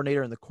and the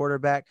coordinator and the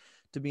quarterback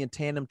to be in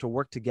tandem, to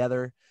work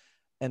together.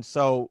 And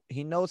so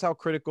he knows how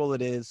critical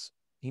it is.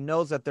 He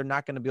knows that they're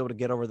not going to be able to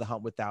get over the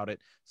hump without it.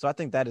 So I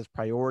think that is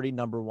priority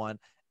number one.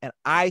 And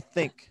I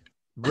think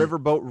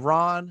Riverboat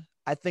Ron,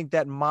 I think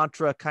that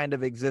mantra kind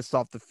of exists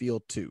off the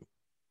field too.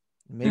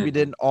 Maybe it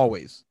didn't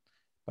always,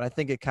 but I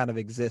think it kind of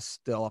exists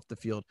still off the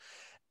field.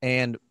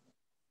 And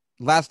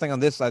last thing on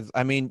this side,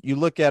 you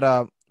look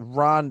at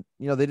Ron,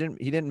 he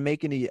didn't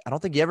make any, I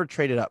don't think he ever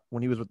traded up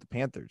when he was with the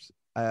Panthers.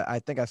 I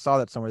think I saw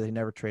that somewhere that he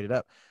never traded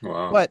up.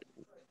 Wow. But,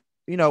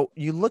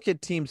 you look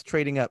at teams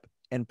trading up,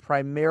 and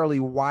primarily,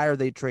 why are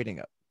they trading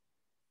up?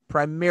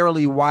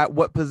 Primarily,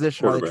 what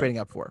position are they trading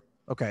up for?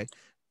 Okay.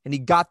 And he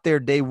got there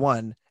day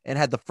one and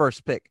had the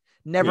first pick.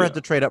 Never had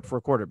to trade up for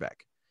a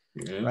quarterback.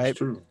 Yeah, right? That's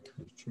true.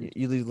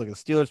 You look at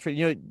the Steelers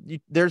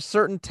trade. There's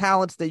certain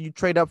talents that you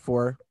trade up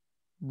for,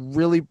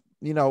 really,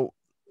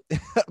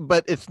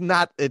 but it's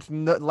not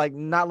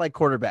like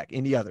quarterback,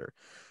 any other,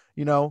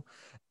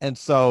 and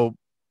so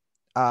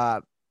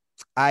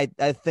I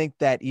think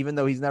that even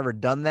though he's never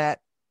done that,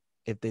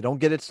 if they don't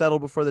get it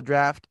settled before the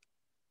draft,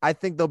 I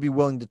think they'll be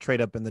willing to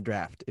trade up in the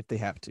draft if they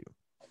have to,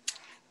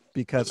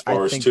 because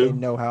I think they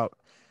know how.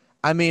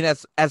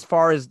 As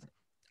far as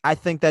I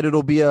think that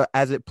it'll be a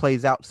as it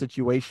plays out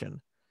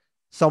situation.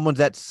 Someone's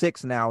at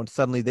 6 now, and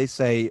suddenly they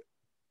say,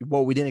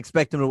 well, we didn't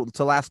expect them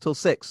to last till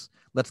 6.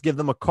 Let's give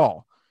them a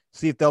call.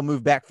 See if they'll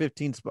move back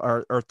 15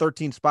 or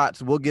 13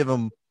 spots. We'll give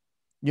them,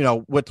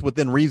 what's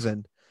within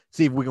reason.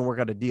 See if we can work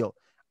out a deal.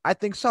 I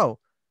think so,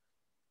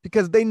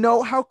 because they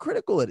know how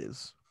critical it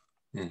is.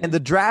 Mm-hmm. And the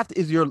draft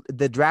is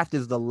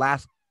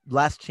the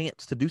last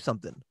chance to do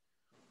something.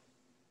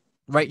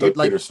 Right? Doug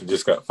Peterson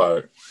just got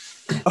fired.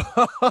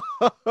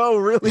 Oh,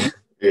 really?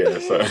 Yeah,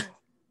 sorry.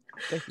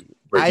 Thank you.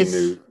 Breaking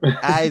news.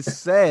 I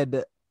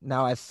said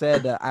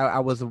I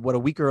was a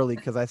week early,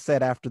 because I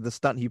said after the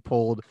stunt he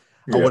pulled,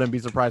 I wouldn't be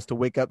surprised to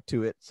wake up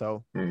to it.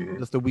 So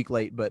just a week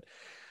late, but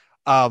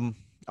I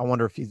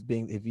wonder if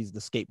he's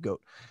the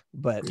scapegoat.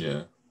 But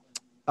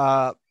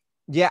I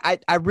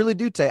really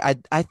do say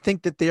I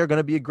think that they are going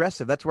to be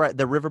aggressive. That's where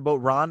the Riverboat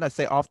Ron, I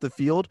say off the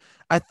field,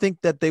 I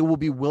think that they will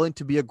be willing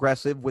to be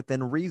aggressive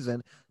within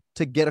reason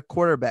to get a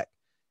quarterback,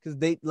 because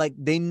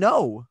they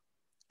know.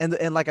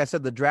 And like I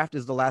said, the draft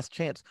is the last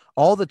chance.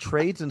 All the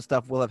trades and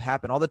stuff will have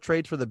happened. All the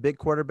trades for the big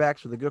quarterbacks,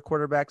 for the good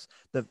quarterbacks,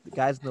 the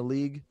guys in the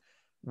league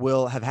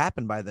will have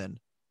happened by then.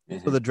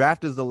 Mm-hmm. So the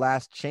draft is the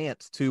last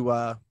chance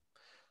to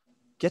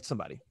get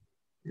somebody.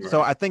 Right.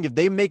 So I think if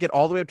they make it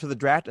all the way up to the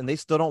draft and they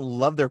still don't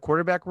love their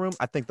quarterback room,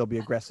 I think they'll be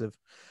aggressive.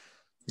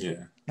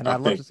 Yeah. And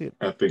I'd love to see it.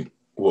 I think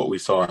what we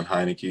saw in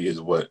Heineke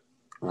is what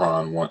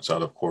Ron wants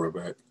out of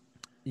quarterback.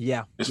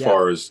 Yeah. As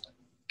far as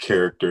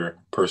character,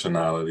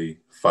 personality,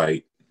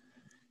 fight.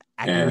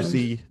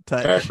 Accuracy,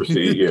 touch,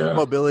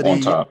 mobility, on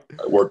top,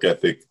 work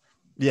ethic.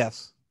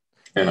 Yes,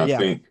 and I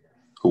think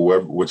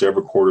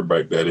whichever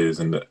quarterback that is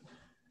in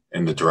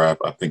the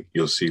draft, I think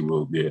you'll see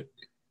we'll get.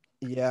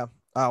 Yeah,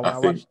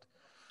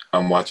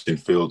 I'm watching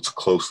Fields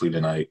closely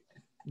tonight.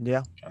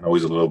 Yeah, I know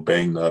he's a little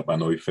banged up. I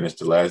know he finished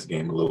the last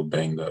game a little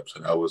banged up,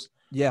 so that was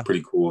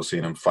pretty cool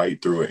seeing him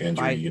fight through an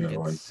injury.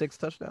 And 6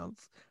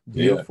 touchdowns,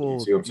 beautiful,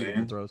 see what I'm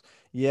saying? Throws.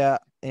 Yeah,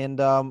 and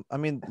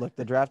look,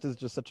 the draft is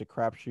just such a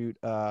crapshoot.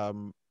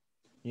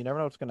 You never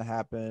know what's going to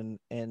happen.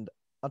 And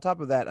on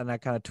top of that, and I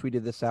kind of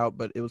tweeted this out,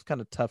 but it was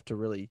kind of tough to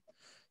really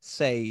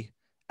say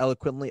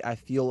eloquently, I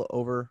feel,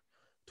 over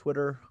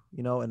Twitter,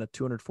 in a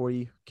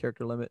 240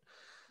 character limit.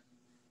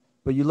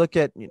 But you look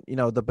at,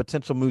 the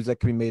potential moves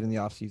that could be made in the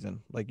offseason.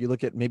 Like you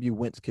look at maybe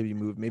Wentz could be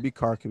moved, maybe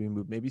Carr could be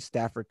moved, maybe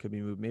Stafford could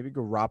be moved, maybe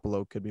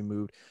Garoppolo could be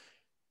moved.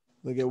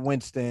 Look at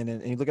Winston,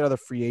 and you look at other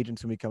free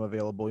agents who become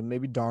available.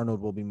 Maybe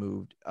Darnold will be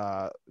moved.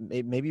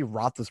 Maybe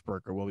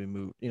Roethlisberger will be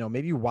moved.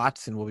 Maybe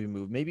Watson will be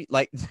moved. Maybe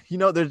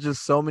there's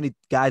just so many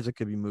guys that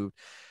could be moved.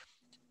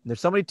 And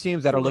there's so many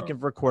teams that are looking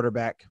for a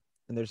quarterback,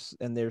 and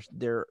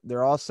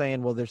they're all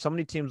saying, well, there's so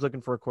many teams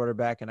looking for a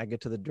quarterback, and I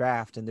get to the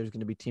draft, and there's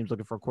going to be teams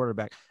looking for a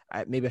quarterback.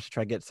 Maybe I should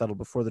try to get settled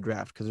before the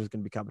draft because there's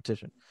going to be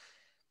competition.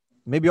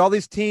 Maybe all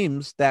these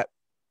teams that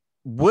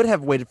would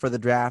have waited for the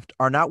draft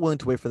are not willing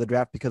to wait for the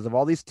draft because of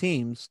all these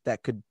teams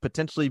that could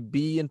potentially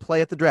be in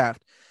play at the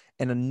draft,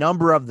 and a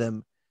number of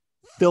them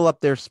fill up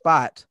their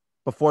spot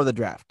before the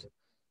draft.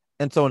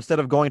 And so instead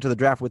of going to the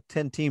draft with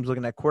 10 teams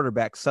looking at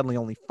quarterbacks, suddenly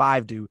only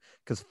 5 do,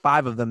 because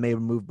 5 of them may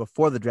have moved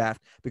before the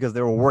draft because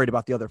they were worried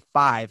about the other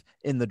 5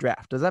 in the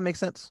draft. Does that make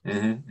sense?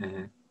 Mm-hmm,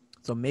 mm-hmm.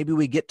 So maybe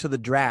we get to the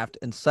draft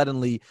and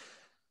suddenly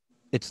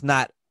it's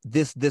not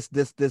this,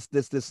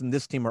 and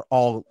this team are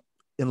all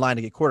in line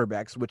to get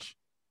quarterbacks, which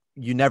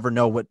you never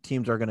know what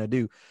teams are going to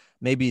do.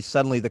 Maybe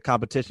suddenly the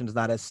competition is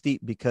not as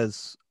steep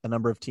because a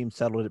number of teams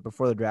settled it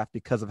before the draft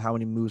because of how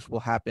many moves will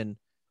happen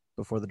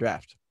before the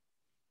draft.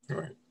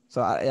 Right.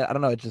 So I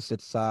don't know. It's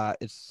that's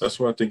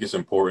why I think it's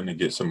important to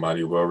get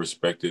somebody well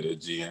respected at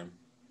GM.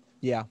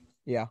 Yeah.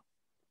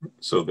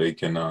 So they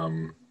can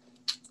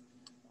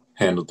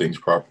handle things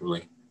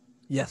properly.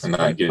 Yes, and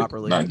not get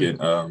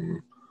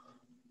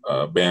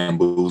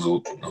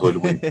bamboozled,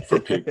 hoodwinked for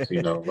picks.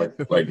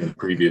 Like in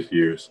previous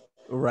years.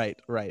 Right.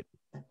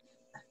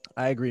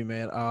 I agree,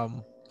 man. I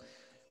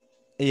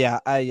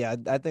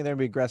think they're gonna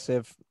be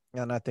aggressive,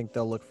 and I think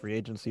they'll look free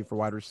agency for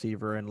wide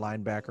receiver and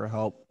linebacker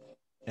help,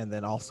 and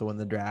then also in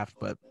the draft.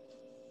 But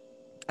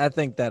I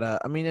think that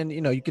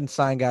you can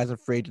sign guys in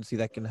free agency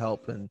that can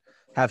help and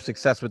have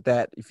success with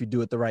that if you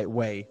do it the right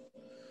way.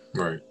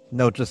 Right.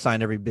 No, just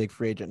sign every big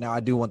free agent. Now I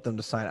do want them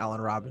to sign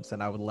Allen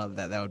Robinson. I would love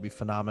that. That would be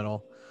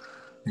phenomenal.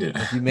 Yeah.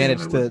 If you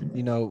manage to,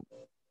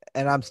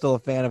 and I'm still a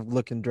fan of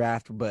looking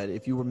draft, but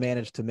if you were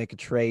managed to make a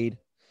trade,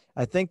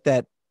 I think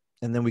that,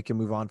 and then we can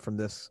move on from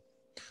this,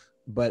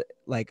 but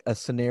like a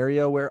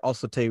scenario where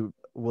also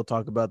we'll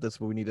talk about this,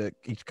 but we need to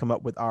each come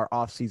up with our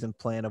off-season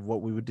plan of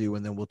what we would do,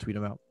 and then we'll tweet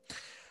them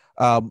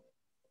out.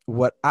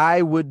 What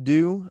I would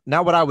do,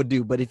 not what I would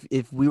do, but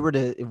if we were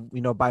to,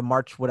 by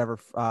March, whatever,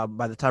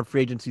 by the time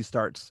free agency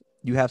starts,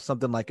 you have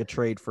something like a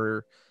trade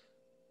for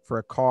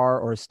a Carr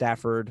or a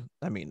Stafford.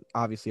 I mean,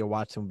 obviously a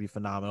Watson would be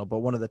phenomenal, but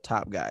one of the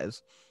top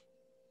guys.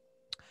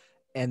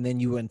 And then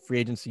you in free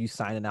agency, you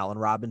sign an Allen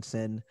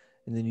Robinson,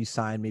 and then you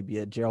sign maybe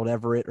a Gerald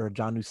Everett or a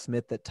Jonnu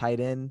Smith at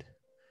tight end.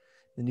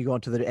 Then you go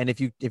into and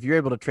if you're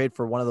able to trade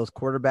for one of those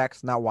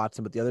quarterbacks, not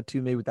Watson, but the other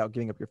two, maybe without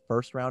giving up your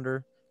first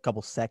rounder, a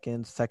couple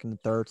seconds, second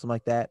and third, something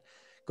like that,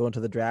 go into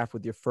the draft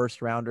with your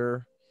first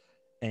rounder,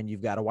 and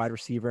you've got a wide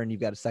receiver, and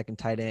you've got a second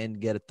tight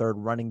end, get a third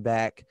running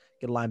back,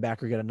 get a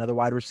linebacker, get another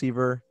wide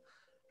receiver.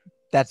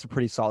 That's a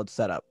pretty solid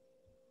setup.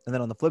 And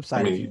then on the flip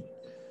side,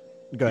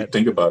 go ahead. You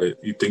think about it.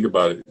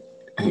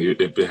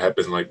 If it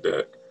happens like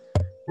that,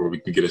 where we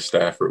can get a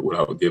Stafford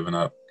without giving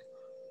up,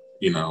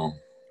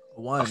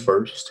 a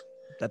first.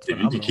 That's if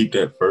phenomenal. you can keep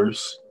that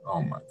first,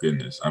 oh my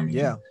goodness. I mean,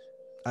 yeah,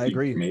 I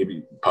agree.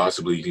 Maybe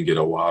possibly you can get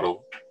a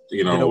Waddle.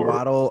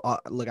 Waddle.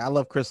 Look, I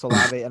love Chris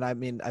Olave, and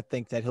I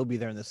think that he'll be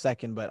there in the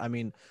second. But I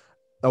mean,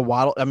 a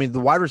Waddle. I mean, the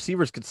wide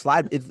receivers could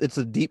slide. It's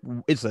a deep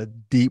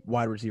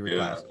wide receiver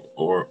class.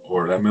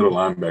 Or that middle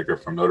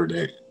linebacker from Notre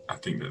Dame. I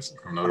think that's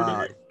from Notre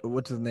Dame.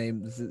 What's his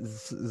name?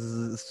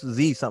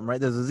 Z something, right?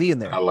 There's a Z in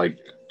there. I like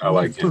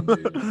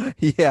him.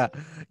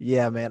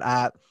 yeah, man.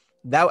 I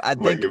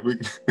think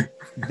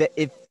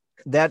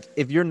that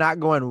if you're not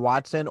going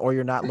Watson or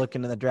you're not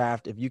looking in the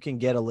draft, if you can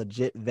get a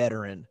legit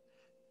veteran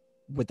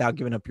without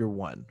giving up your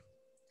one,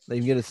 so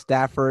you can get a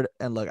Stafford.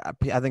 And look,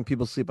 I think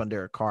people sleep on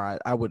Derek Carr.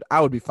 I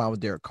would be fine with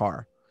Derek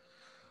Carr.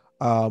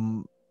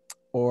 And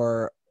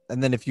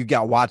then if you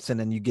got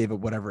Watson and you gave it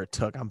whatever it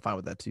took, I'm fine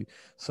with that too.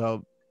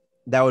 So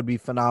that would be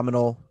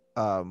phenomenal.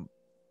 And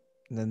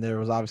then there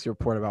was obviously a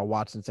report about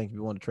Watson saying he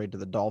wanted to trade to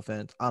the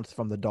Dolphins. I'm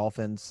from the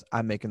Dolphins.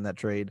 I'm making that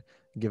trade,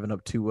 giving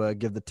up to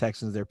give the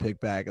Texans their pick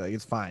back. Like,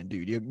 it's fine,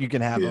 dude. You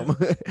can have them.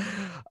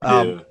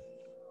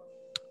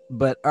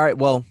 But all right,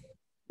 well,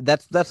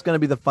 that's going to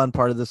be the fun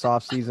part of this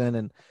offseason.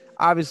 And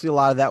obviously a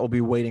lot of that will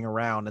be waiting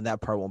around, and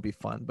that part won't be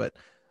fun. But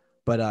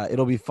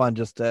it'll be fun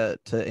just to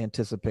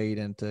anticipate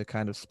and to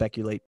kind of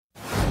speculate.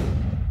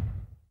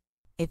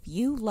 If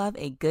you love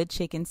a good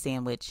chicken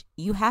sandwich,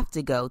 you have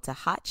to go to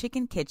Hot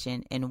Chicken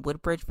Kitchen in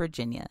Woodbridge,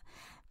 Virginia.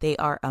 They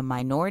are a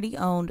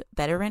minority-owned,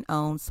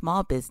 veteran-owned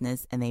small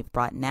business, and they've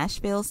brought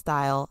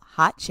Nashville-style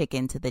hot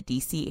chicken to the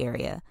D.C.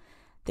 area.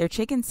 Their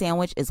chicken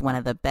sandwich is one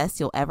of the best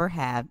you'll ever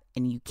have,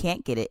 and you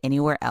can't get it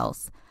anywhere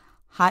else.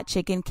 Hot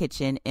Chicken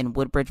Kitchen in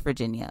Woodbridge,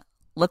 Virginia.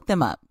 Look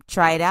them up.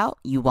 Try it out.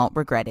 You won't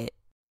regret it.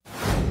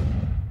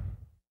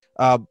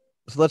 So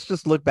let's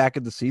just look back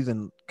at the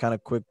season kind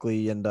of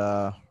quickly, and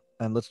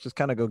let's just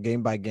kind of go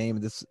game by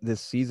game.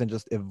 This season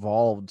just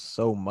evolved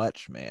so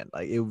much, man.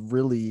 Like, it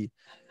really,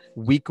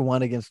 week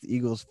 1 against the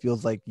Eagles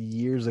feels like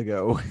years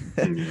ago.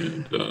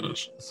 It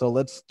does. So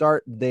let's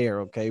start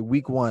there, okay?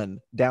 Week 1,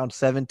 down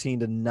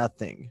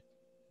 17-0.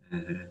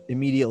 Mm-hmm.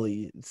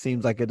 Immediately, it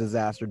seems like a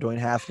disaster. Dwayne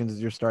Haskins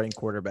is your starting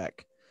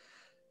quarterback.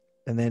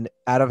 And then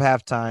out of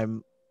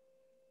halftime,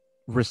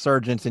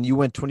 resurgence, and you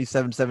win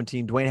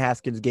 27-17. Dwayne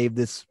Haskins gave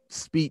this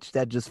speech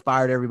that just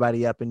fired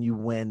everybody up, and you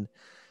win.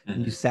 Mm-hmm.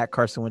 And you sacked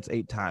Carson Wentz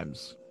 8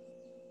 times.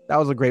 That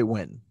was a great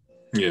win.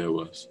 Yeah, it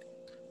was.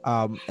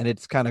 And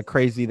it's kind of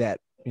crazy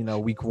that,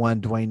 week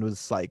 1, Dwayne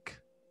was like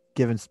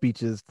giving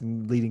speeches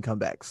and leading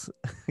comebacks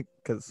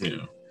because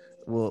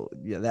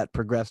that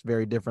progressed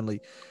very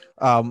differently.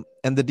 And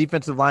the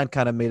defensive line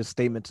kind of made a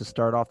statement to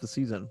start off the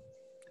season.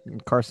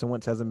 And Carson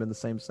Wentz hasn't been the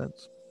same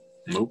since.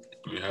 Nope,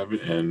 we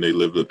haven't, and they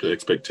lived up to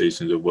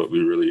expectations of what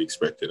we really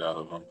expected out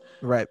of them.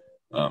 Right.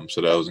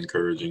 So that was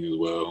encouraging as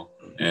well.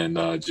 And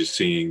just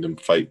seeing them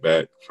fight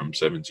back from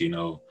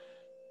 17-0,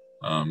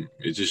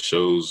 it just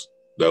shows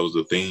that was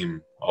the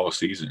theme all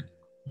season,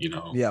 you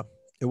know? Yeah,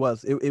 it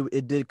was.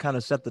 It did kind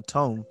of set the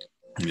tone.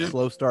 Yeah.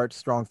 Slow start,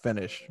 strong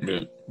finish,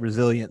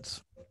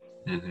 resilience,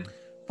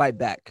 fight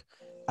back.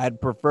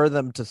 I'd prefer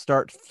them to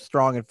start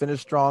strong and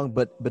finish strong,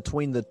 but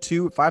between the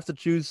two, if I have to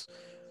choose,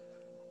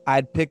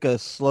 I'd pick a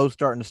slow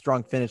start and a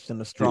strong finish than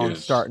a strong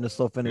start and a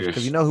slow finish.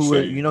 Because you know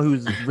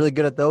who's really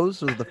good at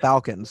those was the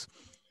Falcons.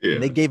 Yeah.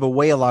 And they gave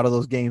away a lot of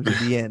those games at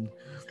the end.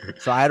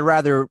 So I'd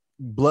rather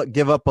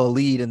give up a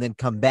lead and then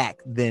come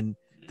back than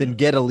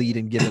get a lead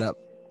and give it up.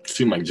 It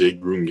seemed like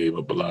Jake Gruden gave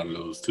up a lot of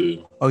those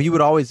too. Oh, he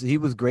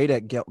was great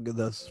at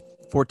those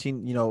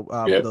 14,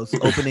 those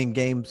opening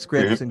game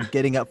scripts and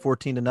getting up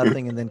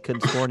 14-0 and then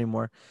couldn't score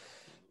anymore.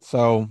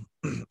 So,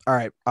 all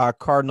right,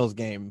 Cardinals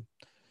game.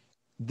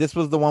 This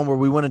was the one where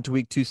we went into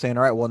week 2 saying,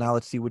 all right, well, now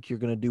let's see what you're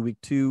going to do week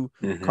 2.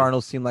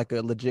 Cardinals seem like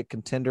a legit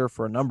contender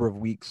for a number of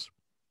weeks.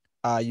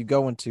 You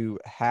go into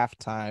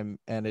halftime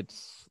and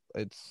it's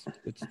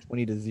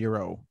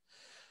 20-0.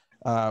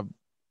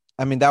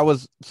 I mean, that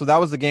was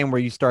the game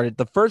where you started.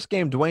 The first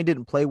game, Dwayne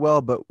didn't play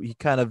well, but he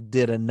kind of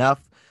did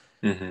enough.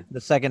 The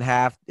second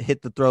half,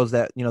 hit the throws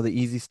that, the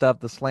easy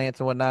stuff, the slants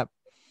and whatnot.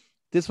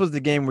 This was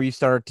the game where you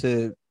start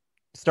to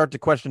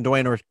question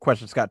Dwayne or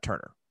question Scott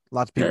Turner.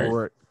 Lots of people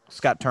were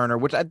Scott Turner,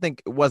 which I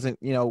think wasn't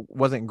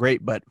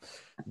great, but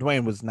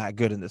Dwayne was not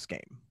good in this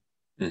game.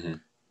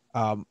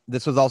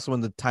 This was also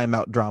when the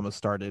timeout drama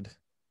started.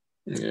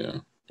 Yeah.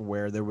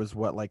 Where there was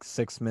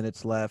 6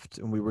 minutes left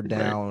and we were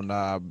down,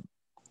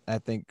 I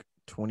think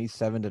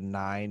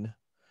 27-9.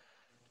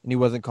 And he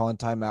wasn't calling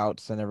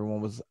timeouts and everyone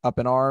was up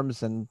in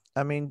arms. And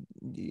I mean,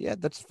 yeah,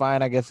 that's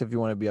fine, I guess, if you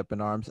want to be up in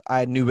arms.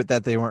 I knew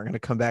that they weren't going to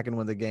come back and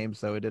win the game,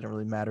 so it didn't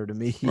really matter to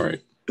me.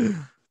 Right.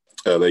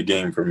 That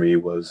game for me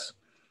was,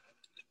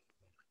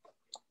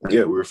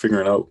 we were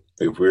figuring out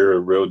if we're a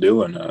real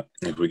deal or not.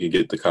 If we could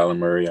get to Kyler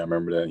Murray, I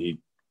remember that he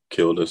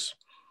killed us.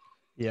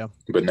 Yeah.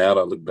 But now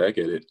that I look back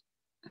at it,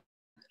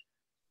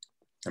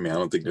 I mean, I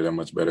don't think they're that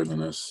much better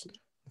than us.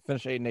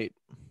 Finish 8-8.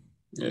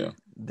 Yeah.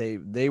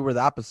 They were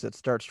the opposite.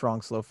 Start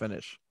strong, slow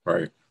finish.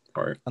 Right.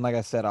 And like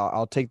I said,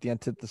 I'll take the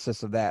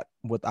antithesis of that.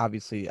 With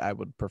obviously, I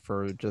would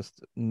prefer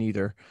just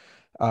neither.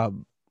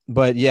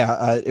 But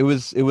yeah, it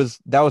was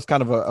that was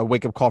kind of a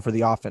wake up call for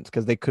the offense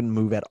because they couldn't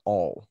move at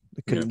all.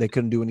 They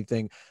couldn't do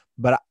anything.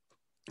 But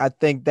I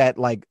think that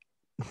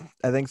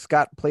I think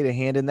Scott played a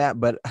hand in that,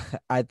 but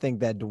I think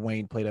that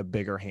Dwayne played a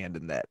bigger hand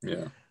in that.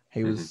 Yeah.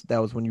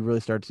 That was when you really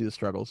started to see the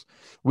struggles.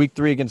 Week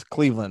 3 against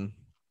Cleveland.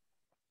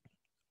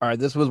 All right,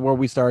 this was where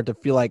we started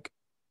to feel like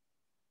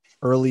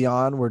early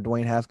on where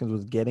Dwayne Haskins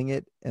was getting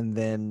it, and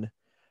then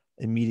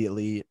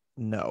immediately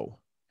no.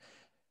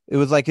 It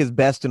was like his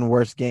best and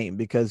worst game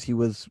because he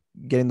was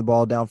getting the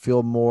ball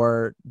downfield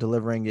more,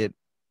 delivering it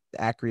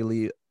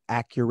accurately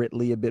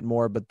a bit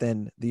more, but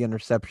then the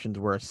interceptions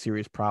were a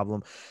serious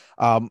problem.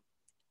 And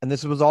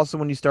this was also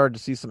when you started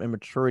to see some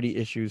immaturity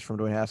issues from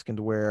Dwayne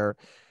Haskins where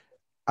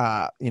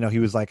he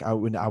was like, I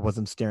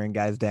wasn't staring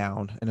guys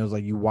down. And it was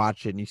like, you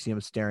watch it and you see him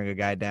staring a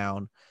guy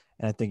down.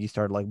 And I think he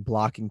started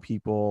blocking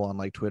people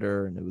on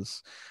Twitter. And it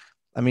was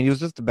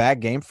just a bad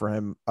game for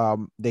him.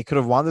 They could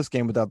have won this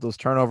game without those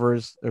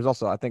turnovers. There's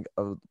also, I think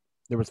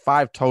there was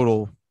 5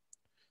 total.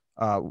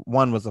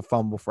 One was a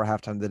fumble for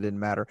halftime that didn't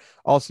matter.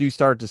 Also, you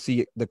started to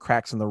see the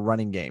cracks in the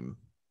running game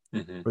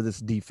for this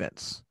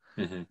defense.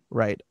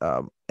 Right.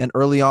 And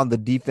early on the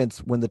defense,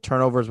 when the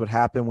turnovers would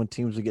happen, when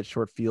teams would get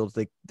short fields,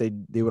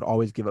 they would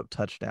always give up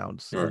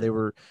touchdowns. So they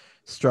were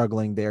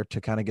struggling there to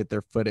kind of get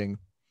their footing.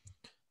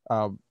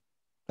 And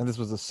this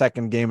was the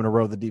second game in a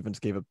row the defense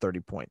gave up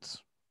 30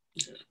 points.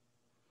 Yeah.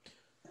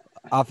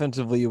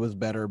 Offensively, it was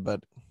better,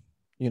 but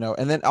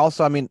and then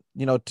also,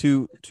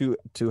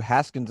 to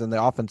Haskins and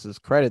the offense's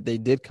credit, they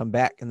did come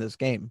back in this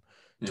game,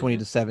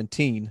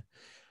 20-17.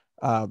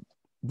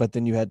 But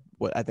then you had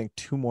I think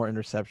 2 more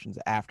interceptions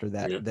after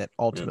that that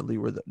ultimately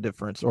were the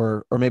difference,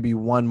 or maybe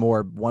one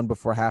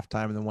before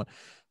halftime and then one.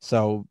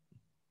 So,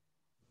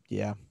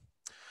 yeah.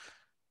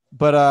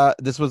 But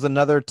this was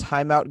another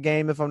timeout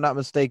game, if I'm not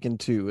mistaken,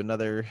 too.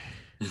 Another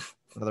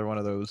one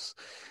of those.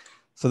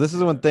 So this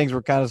is when things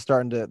were kind of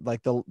starting to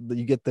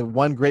you get the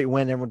one great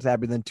win, everyone's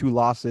happy, then 2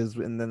 losses,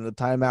 and then the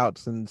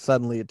timeouts, and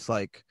suddenly it's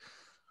like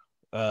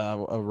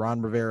a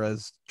Ron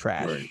Rivera's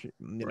trash,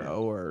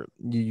 or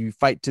you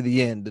fight to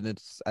the end, and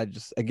I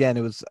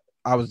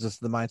was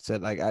just the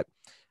mindset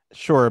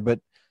sure, but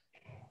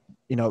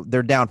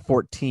they're down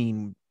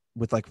 14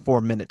 with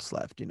 4 minutes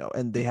left,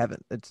 and they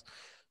haven't.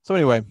 So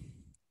anyway,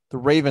 the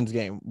Ravens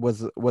game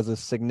was a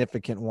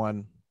significant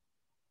one.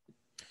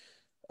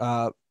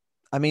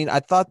 I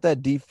thought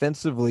that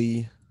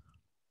defensively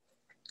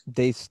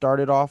they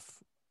started off,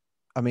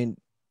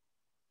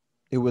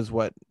 it was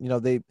what,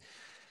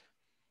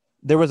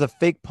 there was a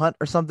fake punt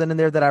or something in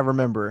there that I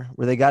remember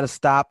where they got a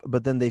stop,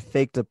 but then they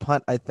faked a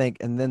punt, I think,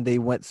 and then they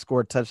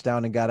scored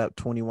touchdown and got up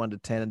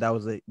 21-10, and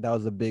that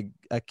was a big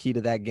key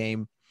to that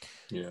game.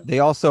 Yeah.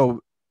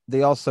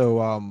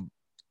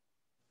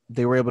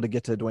 They were able to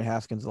get to Dwayne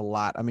Haskins a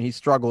lot. I mean, he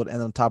struggled, and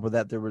on top of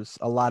that, there was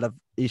a lot of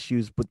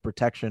issues with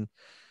protection.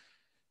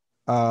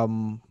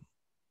 And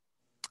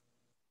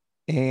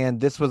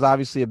this was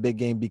obviously a big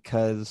game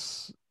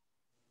because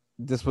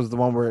this was the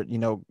one where,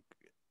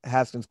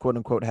 Haskins, quote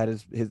unquote, had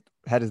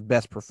his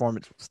best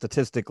performance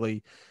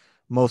statistically.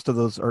 Most of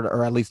those,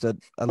 or at least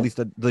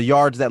the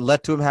yards that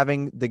led to him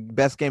having the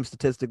best game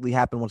statistically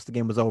happened once the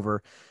game was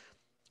over.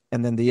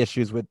 And then the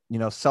issues with,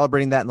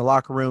 celebrating that in the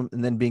locker room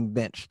and then being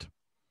benched.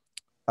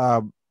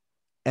 And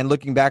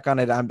looking back on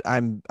it,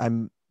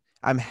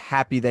 I'm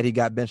happy that he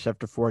got benched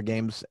after 4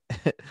 games.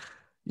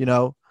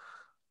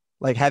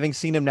 Like having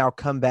seen him now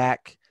come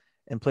back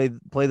and play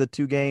the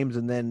 2 games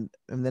and then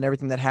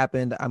everything that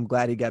happened, I'm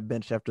glad he got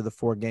benched after the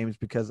 4 games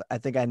because I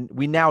think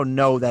we now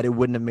know that it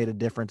wouldn't have made a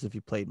difference if he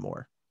played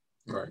more.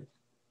 Right.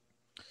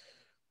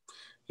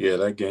 Yeah,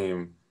 that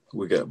game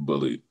we got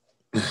bullied.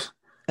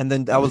 And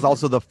then that was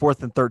also the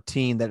 4th and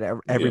 13 that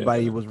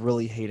everybody was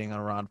really hating on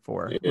Ron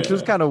for, which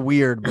was kind of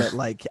weird, but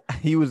like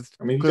he was.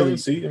 I mean, clearly... you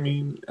can see. I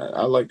mean,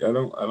 I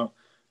don't,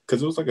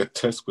 because it was like a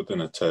test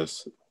within a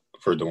test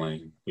for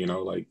Dwayne.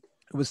 Like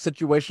it was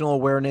situational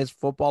awareness,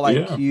 football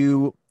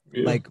IQ.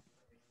 Yeah. Like,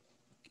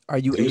 are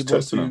you able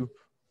to?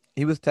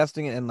 He was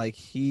testing it, and like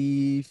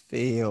he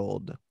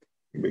failed.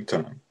 Big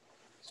time.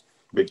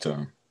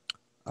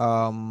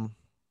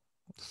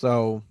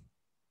 So.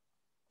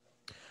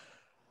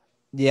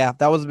 Yeah,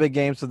 that was a big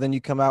game. So then you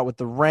come out with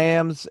the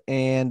Rams,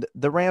 and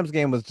the Rams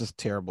game was just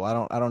terrible. I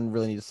don't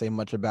really need to say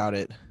much about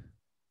it.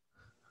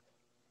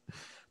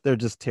 They're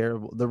just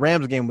terrible. The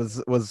Rams game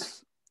was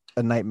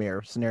a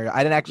nightmare scenario.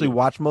 I didn't actually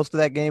watch most of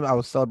that game. I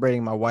was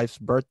celebrating my wife's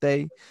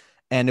birthday,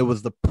 and it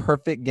was the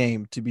perfect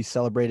game to be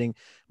celebrating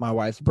my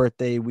wife's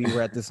birthday. We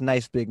were at this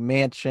nice big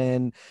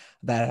mansion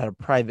that had a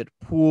private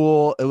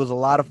pool. It was a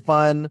lot of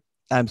fun.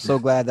 I'm so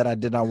glad that I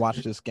did not watch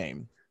this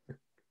game.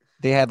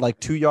 They had like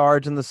 2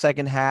 yards in the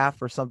second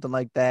half or something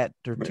like that,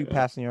 or 2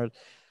 passing yards.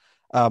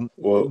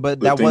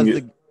 But that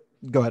was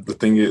go ahead.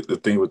 The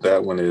thing with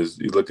that one is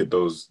you look at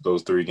those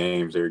 3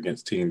 games, they're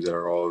against teams that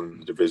are all in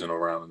the divisional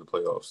round in the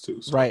playoffs too.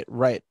 So.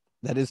 Right.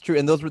 That is true.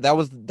 And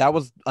that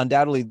was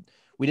undoubtedly,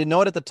 we didn't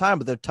know it at the time,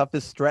 but the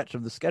toughest stretch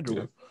of the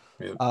schedule.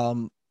 Yeah.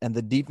 And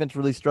the defense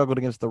really struggled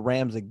against the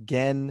Rams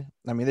again.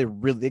 I mean,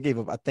 they gave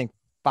up, I think,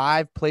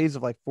 5 plays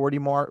of like 40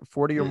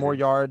 or more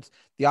yards.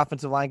 The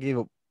offensive line gave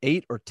up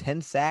 8 or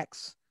 10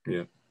 sacks.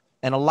 Yeah.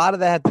 And a lot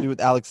of that had to do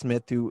with Alex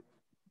Smith, who,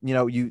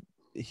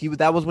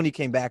 that was when he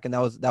came back, and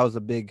that was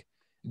a big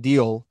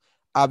deal.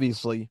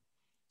 Obviously,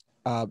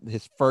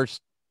 his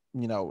first,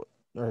 or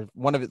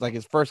one of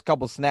his first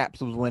couple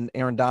snaps was when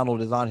Aaron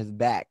Donald is on his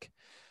back.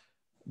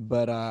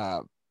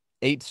 But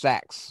 8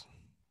 sacks.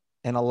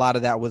 And a lot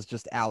of that was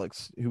just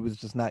Alex, who was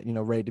just not,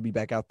 ready to be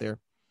back out there.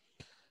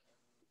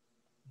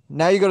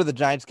 Now you go to the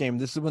Giants game.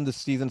 This is when the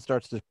season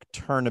starts to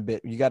turn a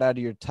bit. You got out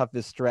of your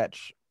toughest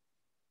stretch.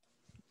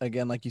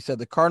 Again, like you said,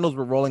 the Cardinals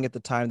were rolling at the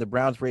time. The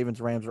Browns,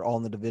 Ravens, Rams are all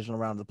in the divisional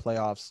round of the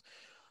playoffs.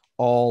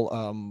 All,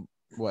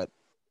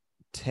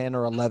 10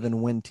 or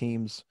 11 win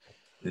teams.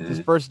 Mm-hmm. This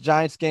first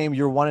Giants game,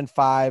 you're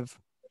 1-5.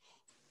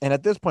 And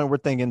at this point, we're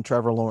thinking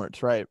Trevor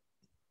Lawrence, right?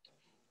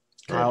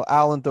 Kyle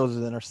Allen throws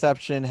his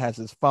interception, has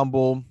his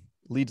fumble,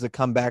 leads the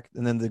comeback,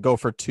 and then they go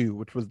for 2,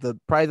 which was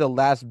probably the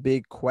last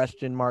big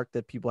question mark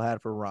that people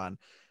had for Ron.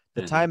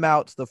 The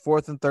timeouts, the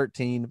 4th and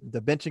 13,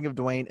 the benching of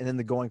Dwayne, and then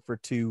the going for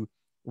 2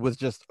 was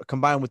just,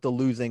 combined with the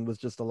losing, was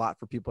just a lot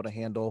for people to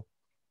handle.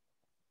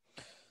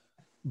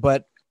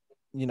 But,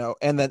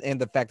 and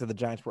the fact that the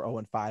Giants were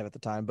 0-5 at the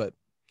time, but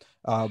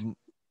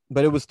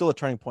it was still a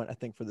turning point, I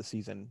think, for the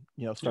season,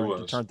 starting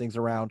to turn things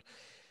around.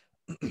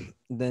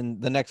 Then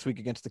the next week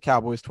against the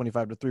Cowboys,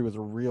 25-3 was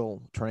a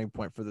real turning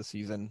point for the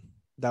season.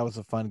 That was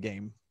a fun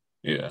game.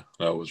 Yeah,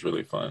 that was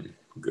really fun.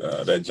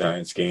 That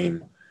Giants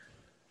game,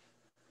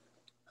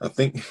 I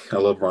think I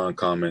love Ron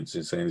comments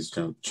and saying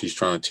she's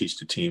trying to teach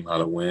the team how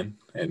to win,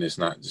 and it's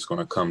not just going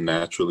to come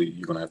naturally.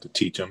 You're going to have to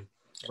teach them.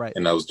 Right.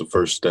 And that was the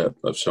first step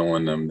of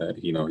showing them that,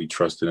 he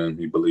trusted them,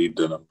 he believed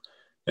in them.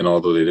 And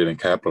although they didn't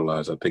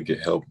capitalize, I think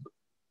it helped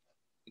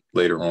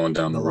later on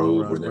down the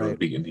road where they were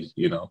beating these,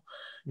 Yeah.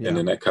 And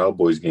then that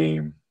Cowboys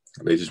game,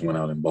 they just went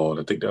out and balled.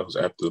 I think that was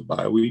after the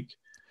bye week.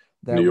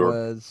 That New York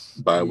was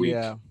bye week,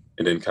 and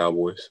then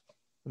Cowboys.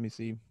 Let me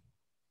see.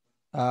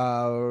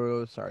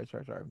 Sorry.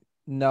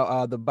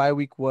 No, the bye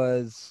week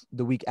was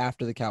the week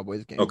after the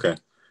Cowboys game. Okay,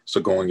 so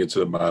going into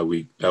the bye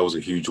week, that was a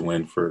huge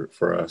win for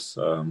us.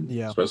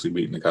 Especially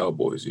beating the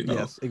Cowboys.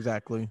 Yes,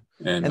 exactly.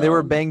 And they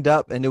were banged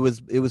up, and it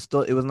was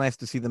nice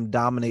to see them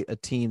dominate a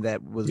team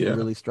that was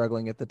really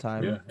struggling at the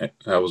time. Yeah,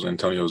 that was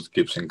Antonio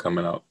Gibson's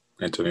coming out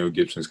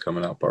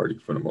party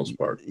for the most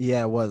part.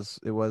 Yeah, it was.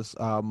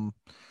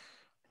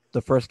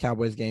 The first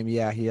Cowboys game, he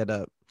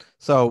had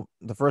so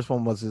the first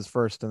one was his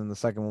first, and then the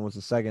second one was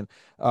the second.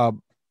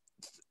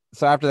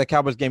 So after that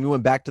Cowboys game, we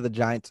went back to the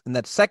Giants, and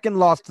that second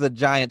loss to the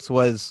Giants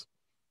was,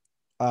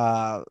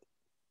 it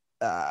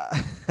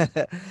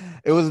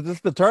was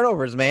just the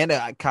turnovers, man.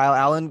 Kyle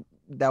Allen.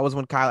 That was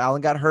when Kyle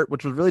Allen got hurt,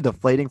 which was really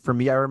deflating for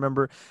me. I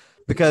remember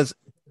because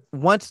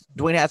once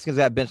Dwayne Haskins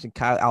got benched and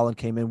Kyle Allen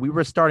came in, we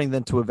were starting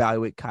then to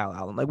evaluate Kyle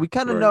Allen. Like we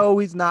kind of know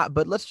he's not,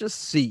 but let's just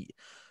see.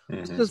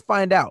 Let's just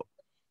find out.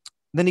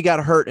 Then he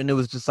got hurt, and it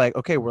was just like,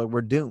 okay,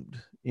 we're doomed.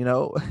 You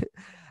know,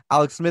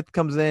 Alex Smith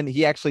comes in.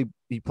 He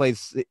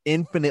plays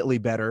infinitely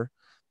better,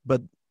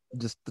 but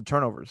just the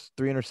turnovers,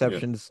 3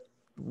 interceptions.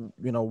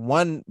 You know,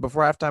 1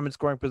 before halftime in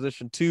scoring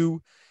position,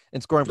 2 in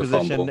scoring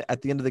position fumble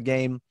at the end of the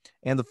game,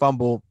 and the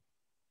fumble.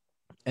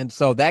 And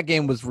so that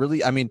game was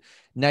really, I mean,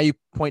 now you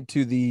point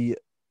to the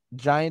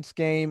Giants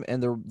game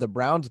and the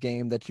Browns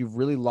game that you've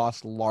really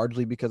lost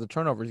largely because of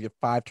turnovers. You get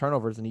 5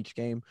 turnovers in each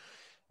game,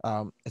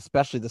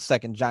 especially the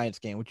second Giants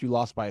game, which you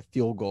lost by a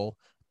field goal.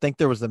 I think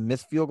there was a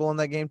missed field goal in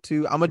that game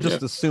too. I'm going to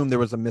just assume there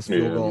was a missed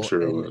field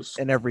goal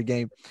in every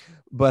game.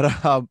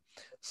 But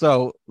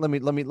so let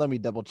me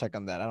double check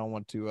on that. I don't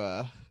want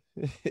to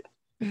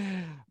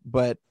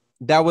but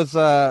that was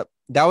a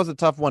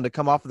tough one to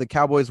come off of the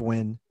Cowboys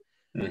win.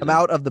 Come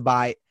out of the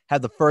bye,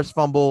 had the first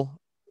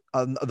fumble,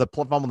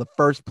 the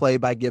first play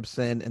by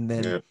Gibson, and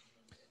then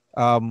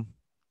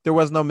there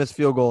was no missed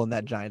field goal in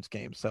that Giants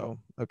game. So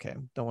okay,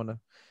 don't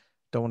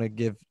want to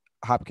give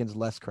Hopkins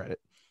less credit.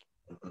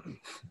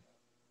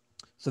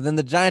 So then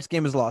the Giants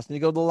game is lost, and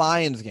you go to the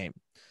Lions game,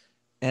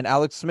 and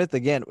Alex Smith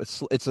again.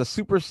 It's a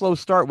super slow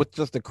start with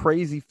just a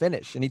crazy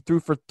finish, and he threw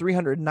for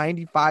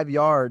 395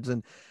 yards,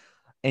 and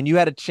you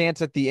had a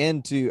chance at the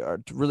end to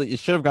really, it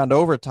should have gone to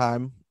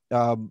overtime.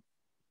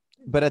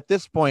 But at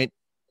this point,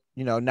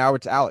 you know, now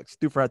it's Alex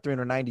threw for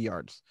 390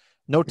 yards,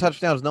 no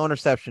touchdowns, no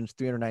interceptions,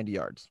 390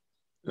 yards.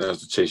 That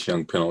was the Chase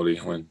Young penalty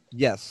when.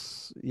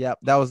 Yes. Yep.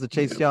 That was the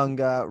Chase Young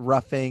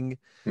roughing.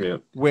 Yeah.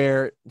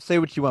 Where, say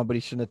what you want, but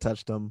he shouldn't have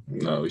touched him.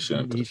 No, he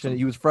shouldn't.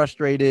 He was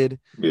frustrated.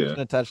 Yeah. Shouldn't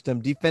have touched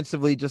him.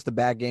 Defensively, just a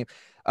bad game.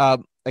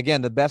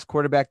 Again, the best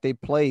quarterback they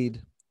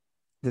played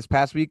this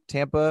past week,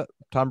 Tampa,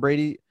 Tom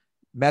Brady.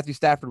 Matthew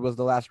Stafford was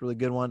the last really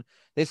good one.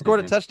 They scored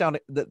a touchdown.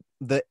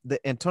 The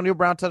Antonio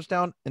Brown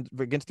touchdown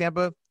against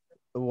Tampa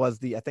was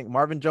I think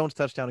Marvin Jones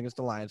touchdown against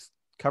the Lions.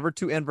 Cover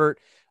 2 invert,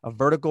 a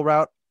vertical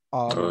route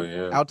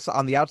outside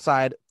on the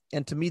outside.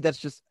 And to me, that's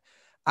just,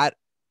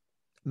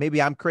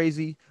 maybe I'm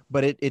crazy,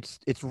 but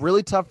it's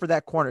really tough for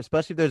that corner,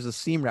 especially if there's a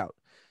seam route.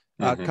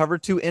 Cover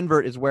 2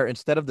 invert is where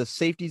instead of the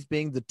safeties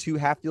being the 2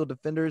 half-field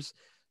defenders,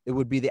 it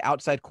would be the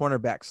outside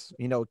cornerbacks.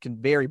 You know, it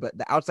can vary, but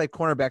the outside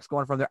cornerbacks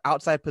going from their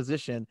outside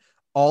position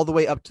all the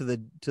way up to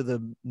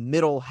the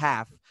middle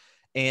half,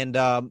 and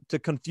to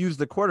confuse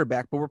the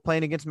quarterback. But we're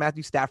playing against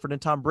Matthew Stafford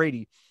and Tom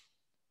Brady,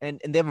 and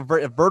they have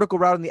a vertical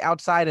route on the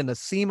outside and a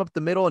seam up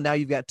the middle, and now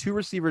you've got 2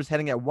 receivers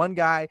heading at one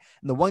guy,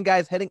 and the one guy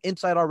is heading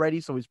inside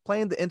already, so he's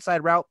playing the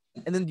inside route,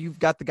 and then you've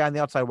got the guy on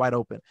the outside wide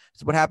open.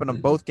 So what happened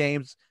on both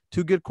games,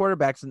 2 good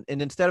quarterbacks,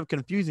 and instead of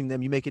confusing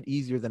them, you make it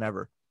easier than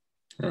ever.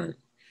 All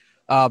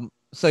right.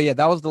 So yeah,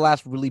 that was the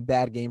last really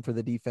bad game for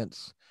the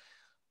defense.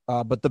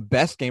 But the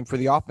best game for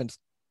the offense,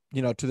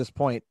 you know, to this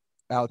point,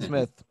 Alex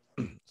Smith.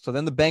 So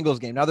then the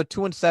Bengals game. Now they're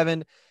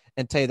 2-7,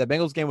 and tell you that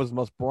Bengals game was the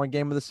most boring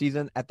game of the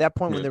season. At that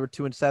point, when they were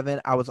 2-7,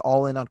 I was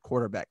all in on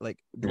quarterback. Like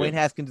Dwayne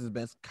Haskins is the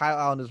best. Kyle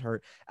Allen is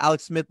hurt.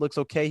 Alex Smith looks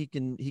okay. He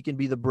can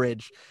be the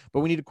bridge,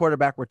 but we need a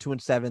quarterback. We're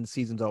 2-7.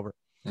 Season's over.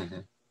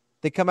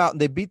 They come out and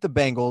they beat the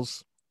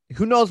Bengals.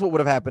 Who knows what would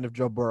have happened if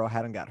Joe Burrow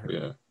hadn't got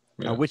hurt?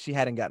 I wish he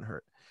hadn't gotten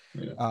hurt.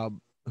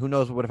 Who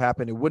knows what would have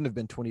happened? It wouldn't have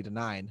been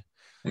 20-9.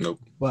 Nope.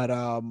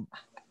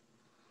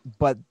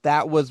 But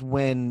that was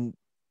when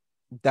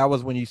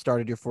you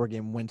started your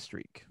 4-game win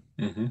streak.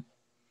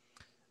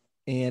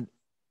 And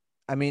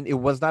I mean, it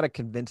was not a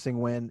convincing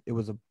win. It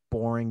was a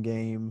boring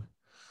game.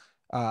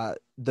 That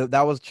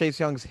was Chase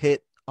Young's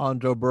hit on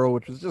Joe Burrow,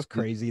 which was just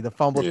crazy. The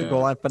fumble to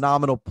goal line,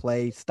 phenomenal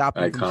play, stopped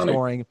him from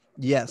scoring.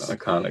 Yes.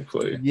 Iconic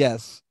play.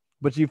 Yes.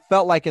 But you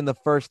felt like in the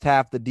first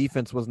half, the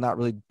defense was not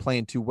really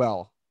playing too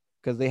well,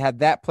 because they had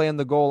that play on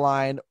the goal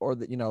line, or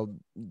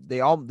they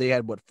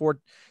had 4.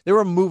 They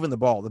were moving the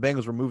ball. The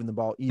Bengals were moving the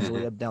ball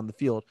easily up down the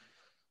field.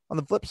 On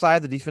the flip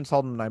side, the defense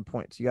held them 9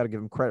 points. You got to give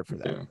them credit for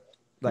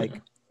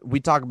that. We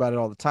talk about it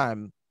all the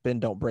time. Bend,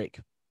 don't break.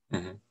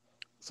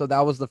 So that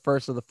was the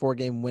first of the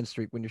 4-game win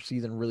streak when your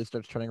season really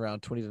starts turning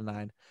around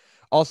 20-9.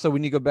 Also,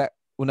 when you go back,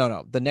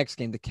 the next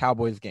game, the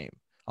Cowboys game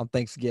on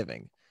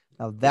Thanksgiving.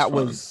 Now that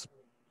was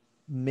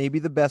maybe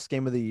the best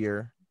game of the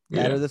year.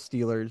 That or the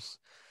Steelers.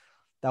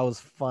 That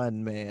was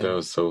fun, man. That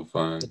was so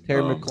fun. The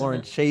Terry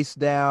McLaurin chase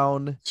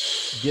down,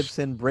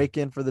 Gibson break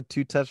in for the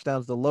 2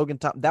 touchdowns. The Logan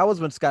Thomas. That was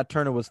when Scott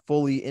Turner was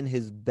fully in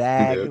his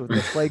bag with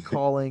the play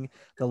calling,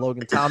 the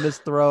Logan Thomas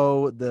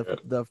throw,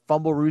 the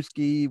fumble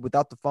Ruski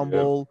without the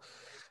fumble.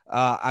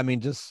 I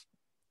mean, just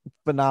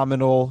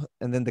phenomenal.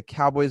 And then the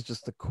Cowboys,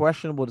 just the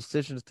questionable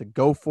decisions to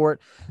go for it.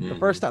 The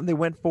first time they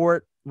went for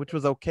it, which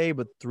was okay,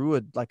 but threw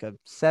a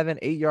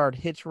 7-8 yard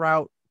hitch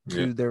route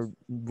to their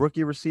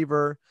rookie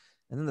receiver.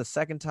 And then the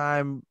second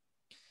time,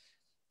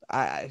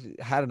 I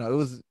don't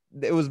know.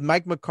 it was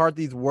Mike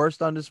McCarthy's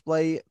worst on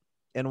display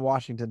and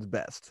Washington's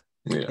best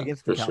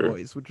against the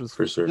Cowboys, which was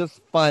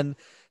just fun.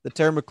 The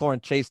Terry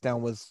McLaurin chase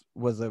down was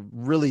a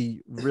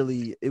really,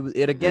 really,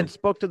 it again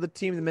spoke to the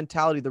team, the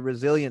mentality, the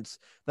resilience.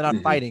 They're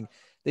not fighting.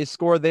 They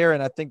score there,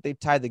 and I think they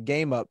tied the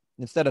game up.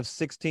 Instead of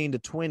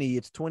 16-20,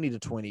 it's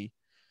 20-20.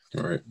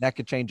 Right. That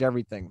could change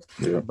everything.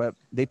 Yeah. But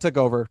they took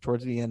over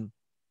towards the end.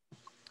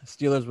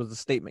 Steelers was the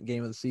statement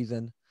game of the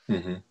season,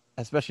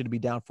 especially to be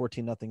down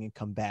 14-0 and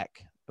come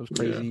back. It was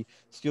crazy. Yeah.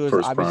 Steelers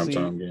first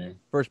obviously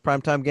first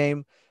primetime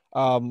game.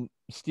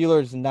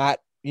 Steelers not,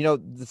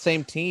 the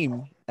same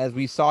team as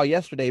we saw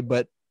yesterday,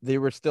 but they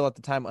were still at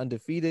the time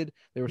undefeated.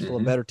 They were still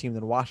a better team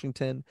than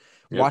Washington.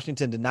 Yep.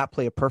 Washington did not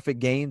play a perfect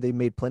game. They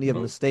made plenty of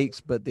mistakes,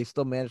 but they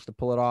still managed to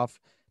pull it off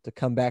to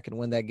come back and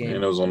win that game.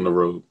 And it was on the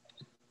road.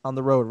 On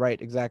the road,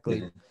 right,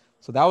 exactly.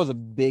 So that was a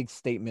big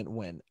statement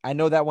win. I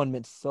know that one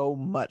meant so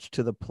much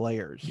to the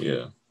players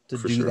to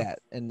do that,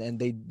 and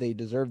they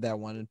deserved that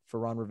one for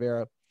Ron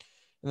Rivera.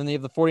 And then they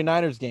have the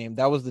 49ers game.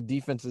 That was the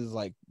defense's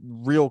that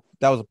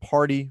was a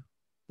party,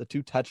 the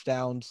 2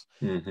 touchdowns.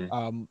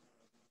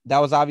 That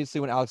was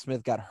obviously when Alex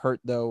Smith got hurt,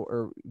 though,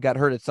 or got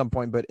hurt at some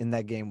point, but in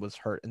that game was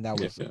hurt, and that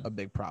was a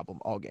big problem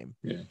all game.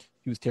 Yeah.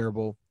 He was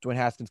terrible. Dwayne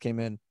Haskins came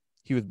in.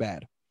 He was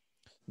bad.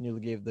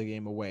 Nearly gave the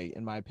game away,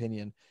 in my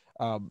opinion.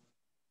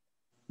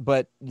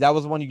 But that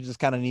was one you just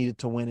kind of needed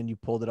to win, and you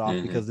pulled it off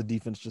because the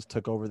defense just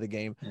took over the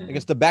game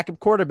against the backup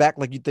quarterback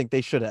like you'd think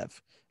they should have.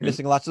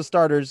 Missing lots of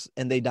starters,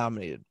 and they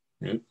dominated.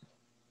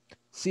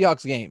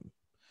 Seahawks game.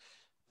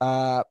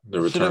 The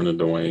return of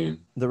Dwayne.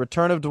 The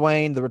return of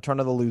Dwayne, the return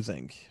of the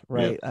losing,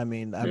 right? I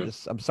mean,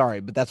 I'm sorry,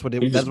 but that's what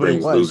it was.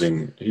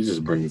 Losing. He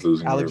just brings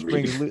losing. Alex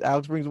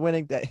brings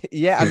winning.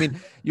 I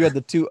mean, you had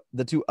the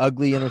two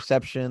ugly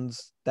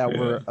interceptions that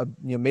were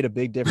made a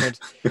big difference.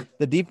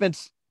 The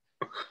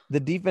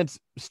defense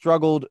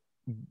struggled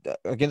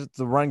against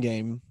the run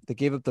game. They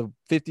gave up the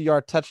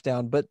 50-yard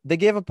touchdown, but they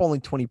gave up only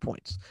 20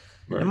 points.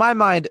 Right. In my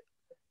mind,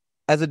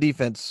 as a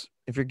defense,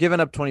 if you're giving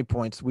up 20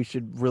 points, we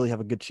should really have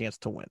a good chance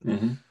to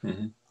win.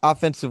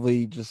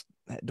 Offensively, just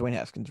Dwayne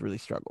Haskins really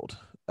struggled.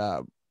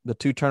 The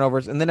 2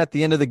 turnovers. And then at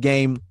the end of the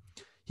game,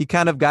 he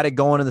kind of got it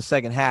going in the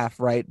second half,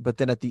 right? But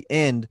then at the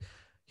end,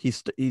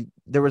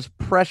 there was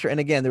pressure. And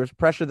again, there was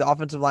pressure. The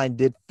offensive line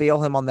did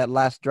fail him on that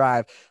last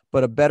drive,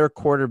 but a better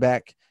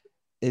quarterback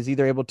is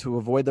either able to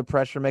avoid the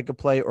pressure, make a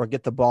play, or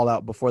get the ball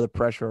out before the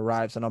pressure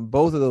arrives. And on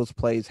both of those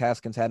plays,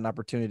 Haskins had an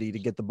opportunity to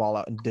get the ball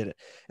out and did it.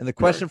 And the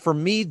question for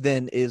me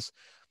then is,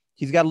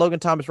 he's got Logan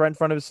Thomas right in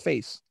front of his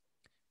face.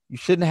 You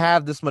shouldn't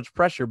have this much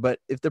pressure, but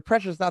if the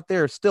pressure is not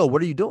there still,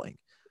 what are you doing?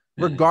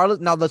 Regardless,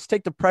 now let's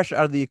take the pressure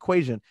out of the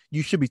equation.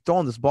 You should be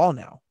throwing this ball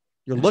now.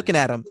 You're looking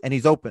at him, and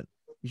he's open.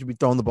 You should be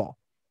throwing the ball.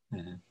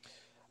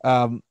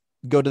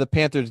 Go to the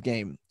Panthers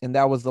game, and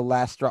that was the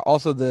last draw.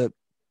 Also, the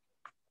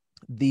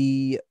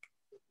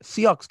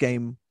Seahawks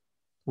game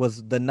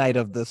was the night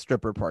of the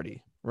stripper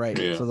party, right?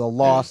 So the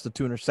loss, the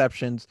 2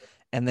 interceptions,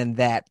 and then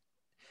that.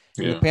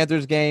 The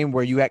Panthers game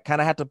where you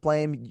kind of had to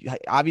play him.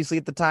 Obviously,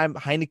 at the time,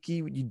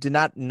 Heineke, you did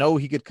not know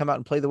he could come out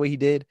and play the way he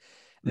did.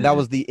 And that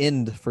was the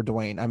end for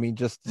Dwayne. I mean,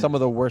 just some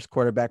of the worst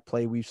quarterback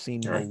play we've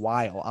seen in a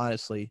while,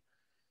 honestly.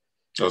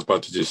 I was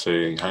about to just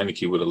say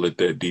Heineke would have lit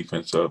that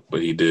defense up,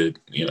 but he did,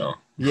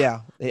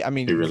 Yeah, I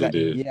mean, he really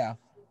did. Yeah.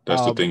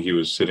 That's the thing. He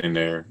was sitting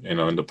there,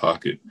 in the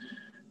pocket,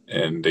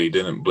 and they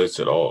didn't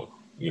blitz at all.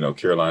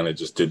 Carolina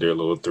just did their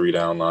little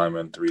 3-down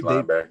linemen, 3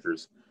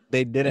 linebackers.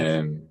 They didn't.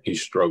 And he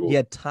struggled. He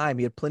had time.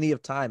 He had plenty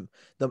of time.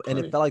 And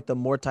it felt like the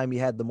more time he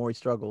had, the more he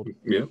struggled.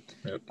 Yep.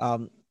 I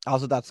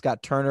also thought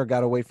Scott Turner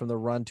got away from the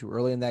run too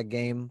early in that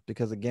game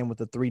because, again, with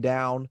the 3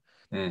 down,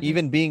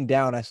 even being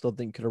down, I still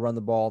think could have run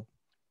the ball.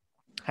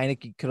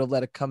 Heineke could have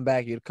let it come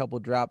back. He had a couple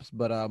of drops.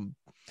 But,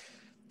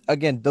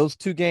 again, those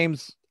 2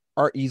 games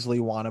are easily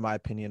won, in my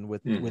opinion,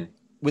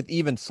 with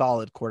even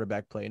solid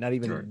quarterback play, not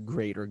even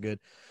great or good.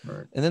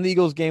 Right. And then the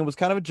Eagles game was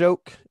kind of a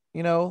joke,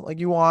 like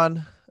you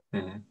won.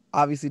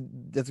 Obviously,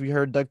 as we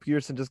heard, Doug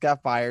Peterson just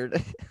got fired.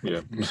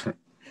 Yeah.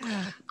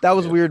 That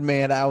was weird,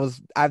 man.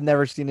 I've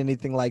never seen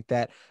anything like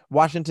that.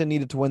 Washington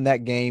needed to win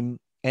that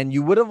game, and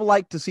you would have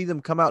liked to see them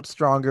come out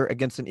stronger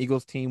against an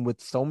Eagles team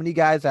with so many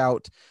guys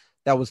out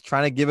that was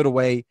trying to give it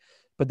away,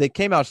 but they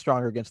came out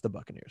stronger against the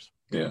Buccaneers.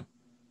 Yeah.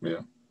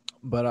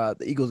 But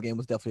the Eagles game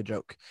was definitely a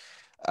joke.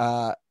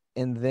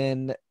 And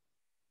then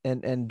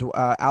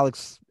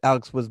Alex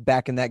was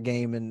back in that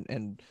game,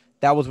 and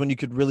that was when you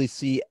could really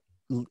see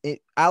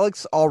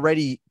Alex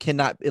already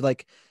cannot,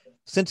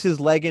 since his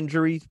leg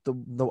injury,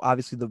 the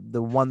obviously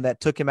the one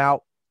that took him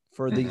out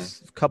for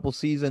these couple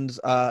seasons,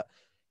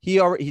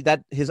 his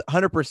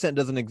 100%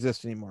 doesn't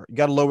exist anymore. You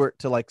got to lower it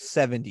to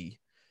 70.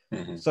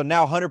 So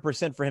now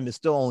 100% for him is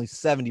still only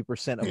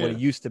 70% of what it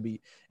used to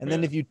be. And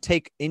then if you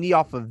take any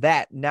off of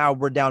that, now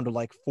we're down to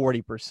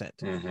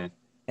 40%.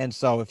 And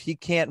so if he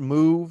can't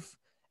move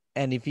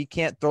and if he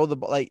can't throw the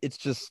ball, it's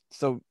just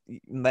so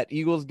that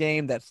Eagles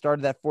game that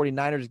started that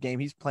 49ers game,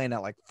 he's playing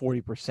at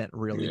 40%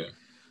 really.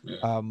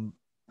 And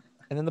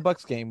then the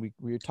Bucs game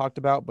we talked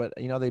about, but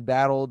they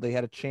battled, they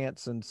had a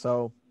chance. And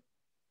so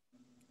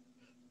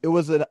It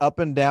was an up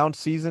and down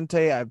season,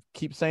 Tay. I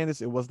keep saying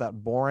this. It was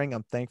not boring.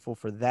 I'm thankful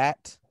for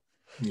that.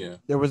 Yeah.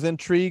 There was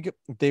intrigue.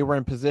 They were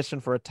in position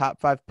for a top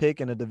 5 pick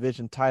and a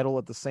division title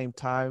at the same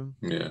time.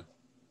 Yeah.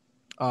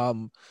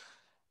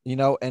 You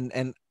know,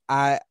 and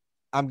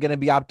I'm gonna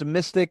be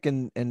optimistic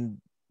and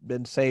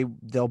say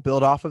they'll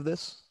build off of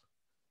this,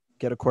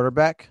 get a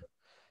quarterback.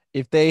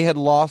 If they had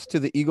lost to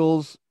the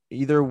Eagles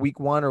either week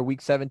 1 or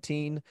week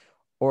 17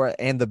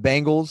 and the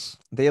Bengals,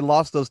 they had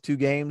lost those 2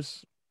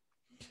 games.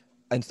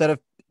 Instead of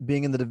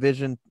being in the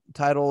division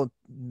title,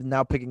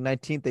 now picking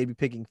 19th, they'd be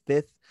picking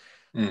 5th,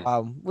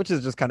 which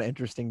is just kind of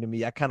interesting to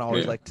me. I kind of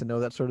always like to know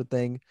that sort of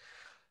thing.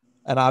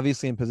 And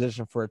obviously in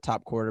position for a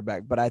top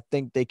quarterback, but I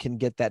think they can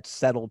get that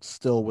settled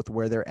still with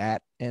where they're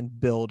at and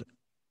build.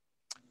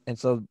 And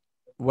so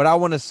what I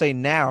want to say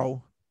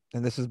now,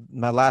 and this is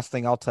my last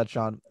thing I'll touch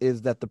on,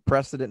 is that the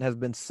precedent has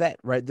been set,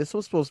 right? This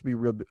was supposed to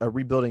be a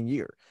rebuilding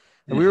year.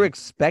 And we were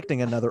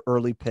expecting another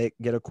early pick,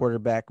 get a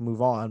quarterback,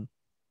 move on,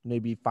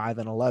 maybe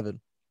 5-11.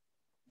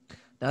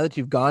 Now that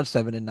you've gone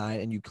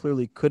 7-9 and you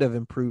clearly could have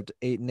improved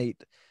 8-8,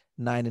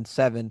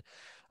 9-7,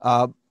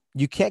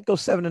 you can't go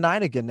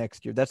 7-9 again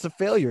next year. That's a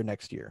failure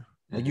next year.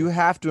 And you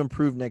have to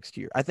improve next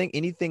year. I think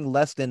anything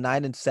less than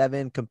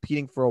 9-7,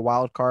 competing for a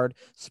wild card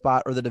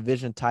spot or the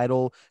division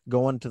title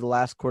going to the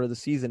last quarter of the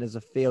season is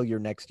a failure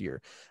next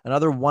year.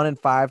 Another 1-5,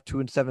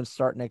 2-7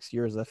 start next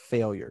year is a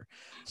failure.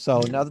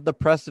 So now that the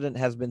precedent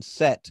has been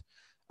set,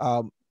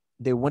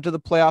 they went to the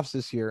playoffs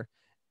this year.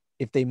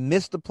 If they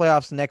miss the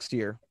playoffs next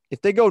year,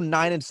 if they go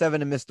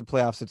 9-7 and miss the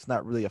playoffs, it's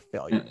not really a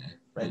failure,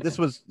 right? This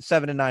was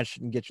 7-9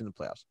 shouldn't get you in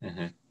the playoffs.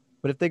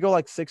 But if they go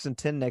like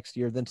 6-10 next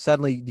year, then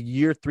suddenly the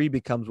year 3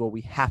 becomes, well,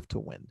 we have to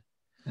win.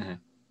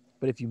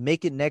 But if you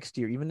make it next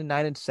year, even to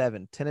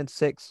 9-7,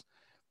 10-6,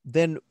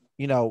 then,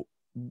 you know,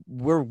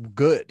 we're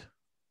good.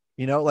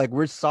 You know, like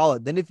we're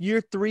solid. Then if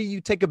year 3,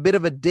 you take a bit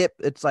of a dip,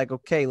 it's like,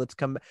 okay, let's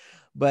come back.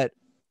 But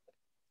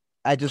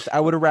I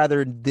would have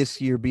rather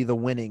this year be the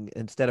winning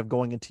instead of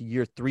going into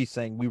year 3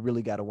 saying we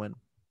really got to win.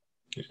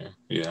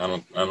 Yeah. I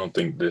don't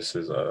think this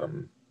is, I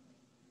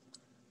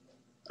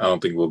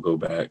don't think we'll go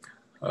back.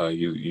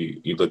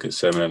 You look at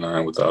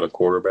 7-9 without a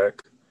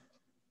quarterback,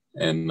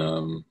 and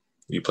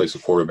you place a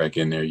quarterback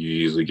in there, you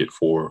usually get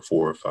 4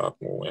 or 5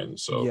 more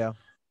wins. So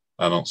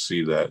I don't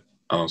see that.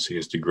 I don't see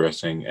us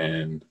digressing.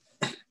 And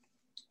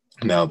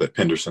now that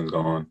Penderson's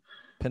gone,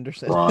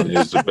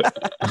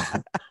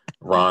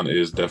 Ron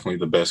is definitely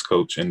the best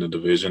coach in the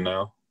division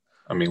now.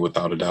 I mean,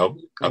 without a doubt.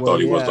 I thought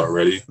he was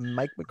already.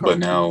 Mike McCarthy, but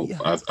now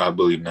I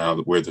believe now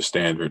that we're the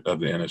standard of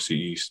the NFC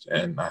East,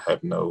 and I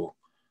have no.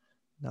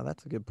 No,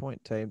 that's a good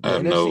point, Tay. I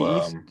have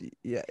NFC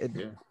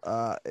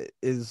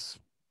East,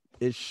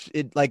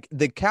 it like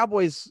the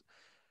Cowboys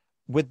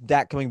with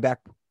Dak coming back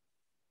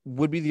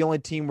would be the only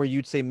team where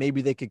you'd say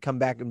maybe they could come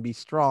back and be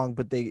strong,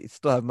 but they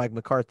still have Mike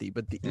McCarthy.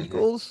 But the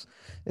Eagles,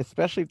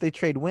 especially if they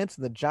trade Wentz,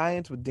 and the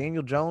Giants with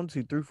Daniel Jones,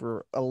 who threw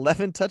for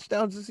 11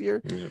 touchdowns this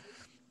year,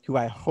 who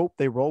I hope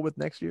they roll with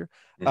next year.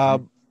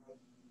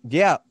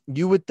 Yeah,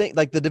 you would think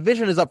like the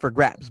division is up for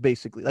grabs,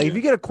 basically. Like if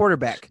you get a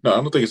quarterback. No, I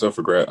don't think it's up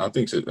for grabs. I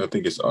think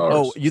it's ours.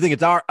 Oh, you think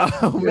it's ours?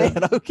 Oh man,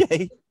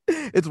 okay.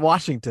 It's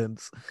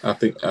Washington's. I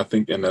think,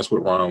 and that's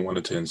what Ron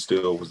wanted to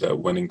instill was that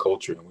winning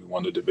culture, and we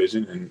won the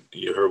division. And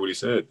you heard what he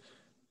said.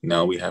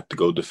 Now we have to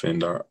go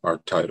defend our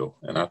title,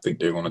 and I think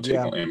they're going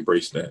to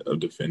embrace that of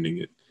defending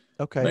it.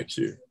 Next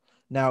year.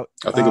 Now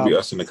I think it'll be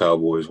us and the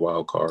Cowboys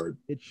wild card.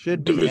 It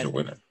should be division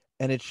winner,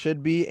 and it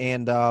should be.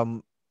 And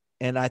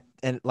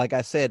like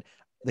I said.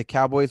 The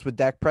Cowboys with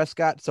Dak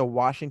Prescott, so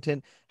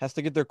Washington has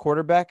to get their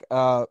quarterback.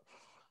 And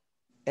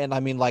I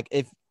mean, like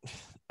if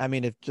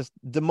just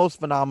the most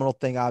phenomenal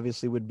thing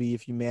obviously would be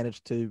if you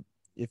manage to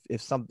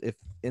if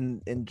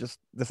in just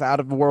this out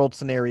of the world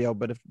scenario,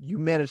 but if you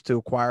manage to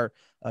acquire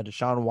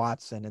Deshaun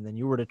Watson and then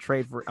you were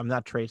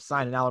to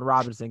sign an Allen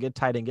Robinson, get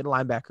tight end, get a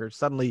linebacker,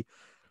 suddenly,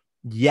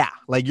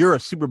 like you're a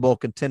Super Bowl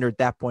contender at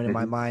that point in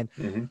my mind,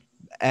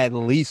 at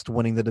least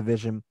winning the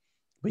division.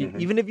 But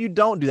even if you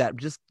don't do that,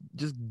 just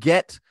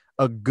get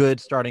a good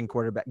starting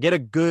quarterback. Get a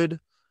good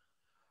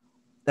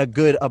I'm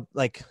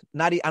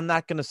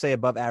not going to say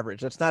above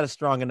average. That's not a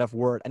strong enough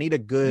word. I need a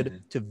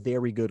good to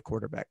very good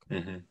quarterback.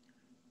 And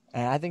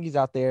I think he's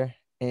out there.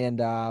 And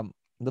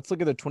let's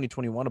look at the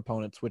 2021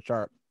 opponents, which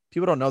are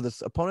people don't know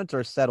this. Opponents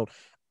are settled.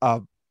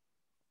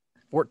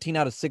 14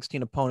 out of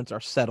 16 opponents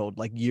are settled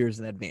like years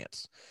in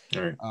advance.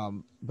 Right.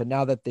 But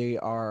now that they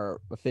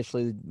are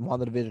officially won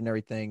the division and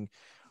everything,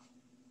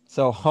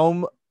 so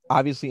home,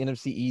 obviously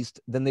NFC East.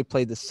 Then they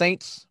play the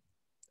Saints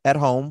at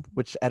home,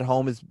 which at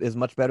home is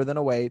much better than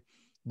away.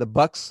 The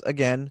Bucks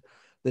again,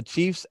 the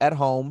Chiefs at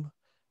home,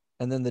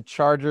 and then the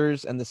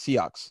Chargers and the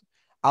Seahawks.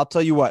 I'll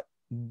tell you what,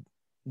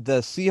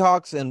 the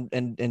Seahawks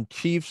and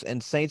Chiefs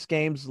and Saints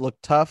games look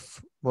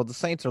tough. Well, the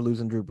Saints are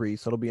losing Drew Brees,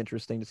 so it'll be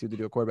interesting to see what they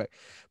do at quarterback.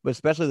 But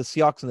especially the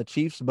Seahawks and the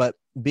Chiefs. But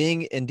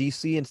being in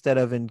DC instead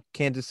of in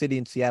Kansas City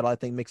and Seattle, I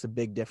think makes a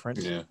big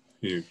difference. Yeah,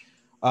 huge.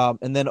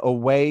 And then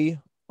away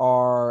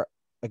are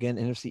again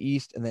NFC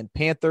East, and then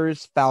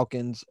Panthers,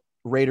 Falcons,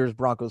 Raiders,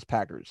 Broncos,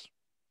 Packers.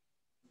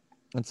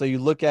 And so you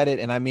look at it,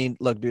 and I mean,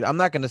 look, dude, I'm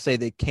not going to say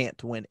they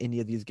can't win any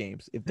of these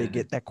games if they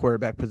get that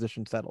quarterback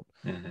position settled.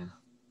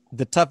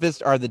 The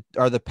toughest are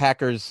the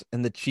Packers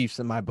and the Chiefs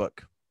in my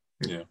book.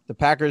 Yeah. The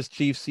Packers,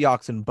 Chiefs,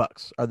 Seahawks, and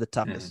Bucks are the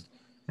toughest.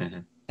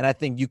 And I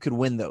think you could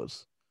win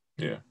those.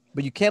 Yeah.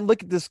 But you can't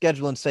look at this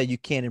schedule and say you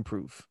can't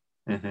improve.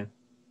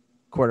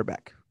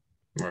 Quarterback.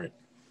 Right.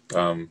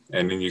 And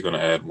then you're going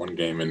to add one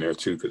game in there,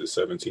 too, because it's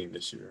 17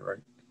 this year, right?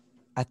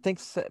 I think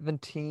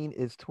 17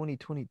 is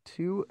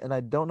 2022, and I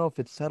don't know if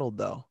it's settled,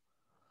 though.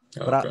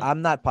 Okay. But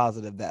I'm not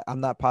positive that. I'm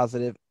not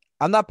positive.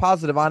 I'm not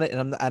positive on it,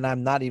 and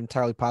I'm not even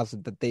entirely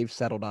positive that they've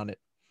settled on it.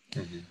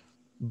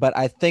 But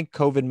I think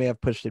COVID may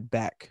have pushed it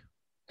back.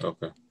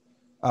 Okay.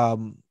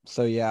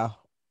 So, yeah.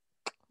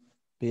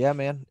 But, yeah,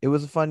 man, it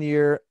was a fun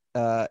year,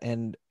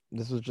 and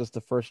this was just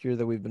the first year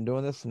that we've been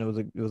doing this, and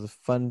it was a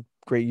fun,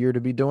 great year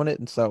to be doing it.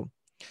 And so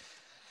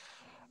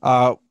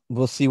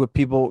we'll see what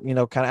people, kind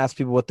of ask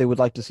people what they would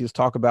like to see us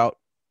talk about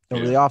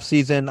over the off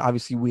season.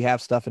 Obviously, we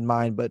have stuff in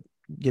mind, but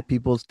get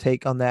people's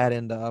take on that.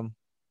 And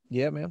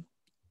yeah, man,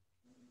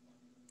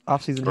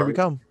 off season, here we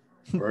come.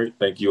 Right.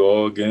 Thank you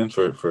all again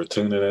for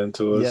tuning in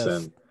to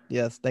us.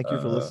 Yes. Thank you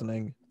for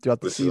listening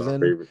throughout the season. This is our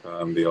favorite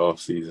time, the off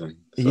season.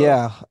 So.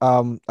 Yeah.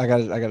 I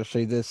gotta show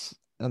you this.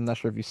 I'm not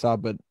sure if you saw,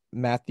 but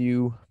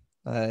Matthew,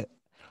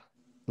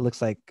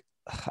 looks like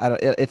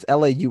it's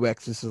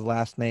LAUX. This is his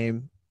last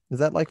name. Is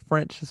that like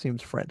French? It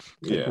seems French.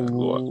 Yeah.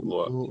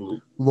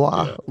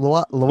 Loa.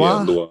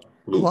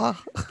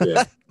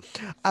 Yeah.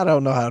 I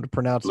don't know how to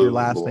pronounce your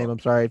last name. I'm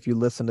sorry if you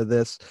listen to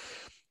this,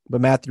 but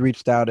Matthew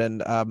reached out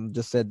and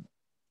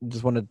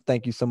just want to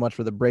thank you so much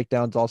for the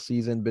breakdowns all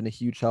season. Been a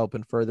huge help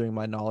in furthering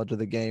my knowledge of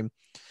the game.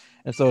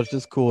 And so it's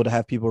just cool to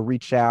have people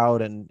reach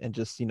out and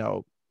just,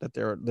 that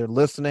they're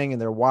listening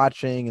and they're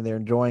watching and they're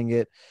enjoying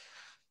it.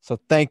 So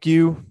thank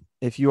you.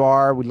 If you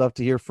are, we'd love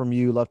to hear from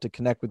you. Love to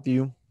connect with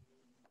you.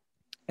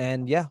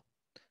 And yeah,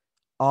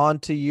 on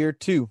to year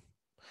 2.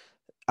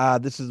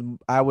 This is,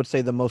 I would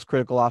say, the most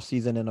critical off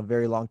season in a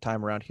very long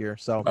time around here.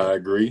 So I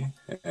agree.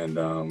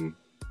 And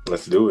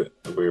let's do it.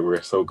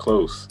 We're so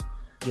close.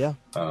 Yeah.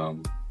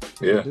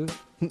 Yeah.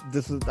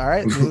 This is all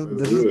right.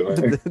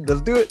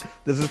 Let's do it.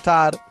 This is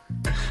Todd.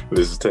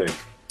 This is Tay.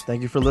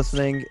 Thank you for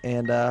listening,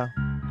 and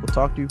we'll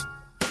talk to you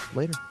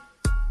later.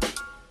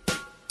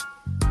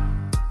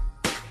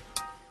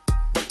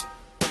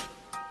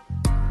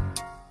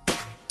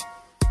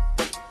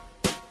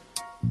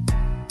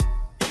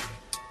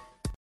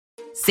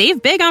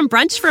 Save big on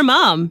brunch for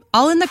mom,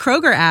 all in the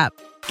Kroger app.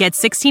 Get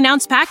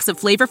 16-ounce packs of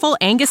flavorful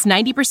Angus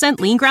 90%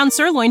 lean ground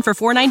sirloin for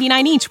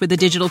 $4.99 each with a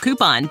digital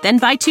coupon. Then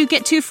buy 2,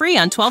 get 2 free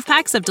on 12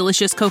 packs of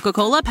delicious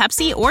Coca-Cola,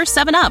 Pepsi, or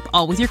 7-Up,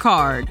 all with your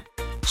card.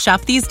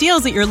 Shop these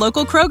deals at your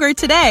local Kroger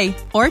today,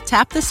 or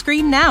tap the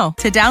screen now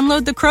to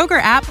download the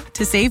Kroger app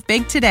to save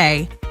big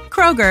today.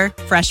 Kroger,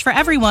 fresh for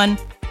everyone.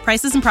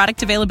 Prices and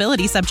product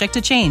availability subject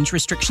to change.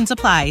 Restrictions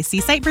apply. See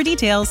site for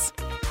details.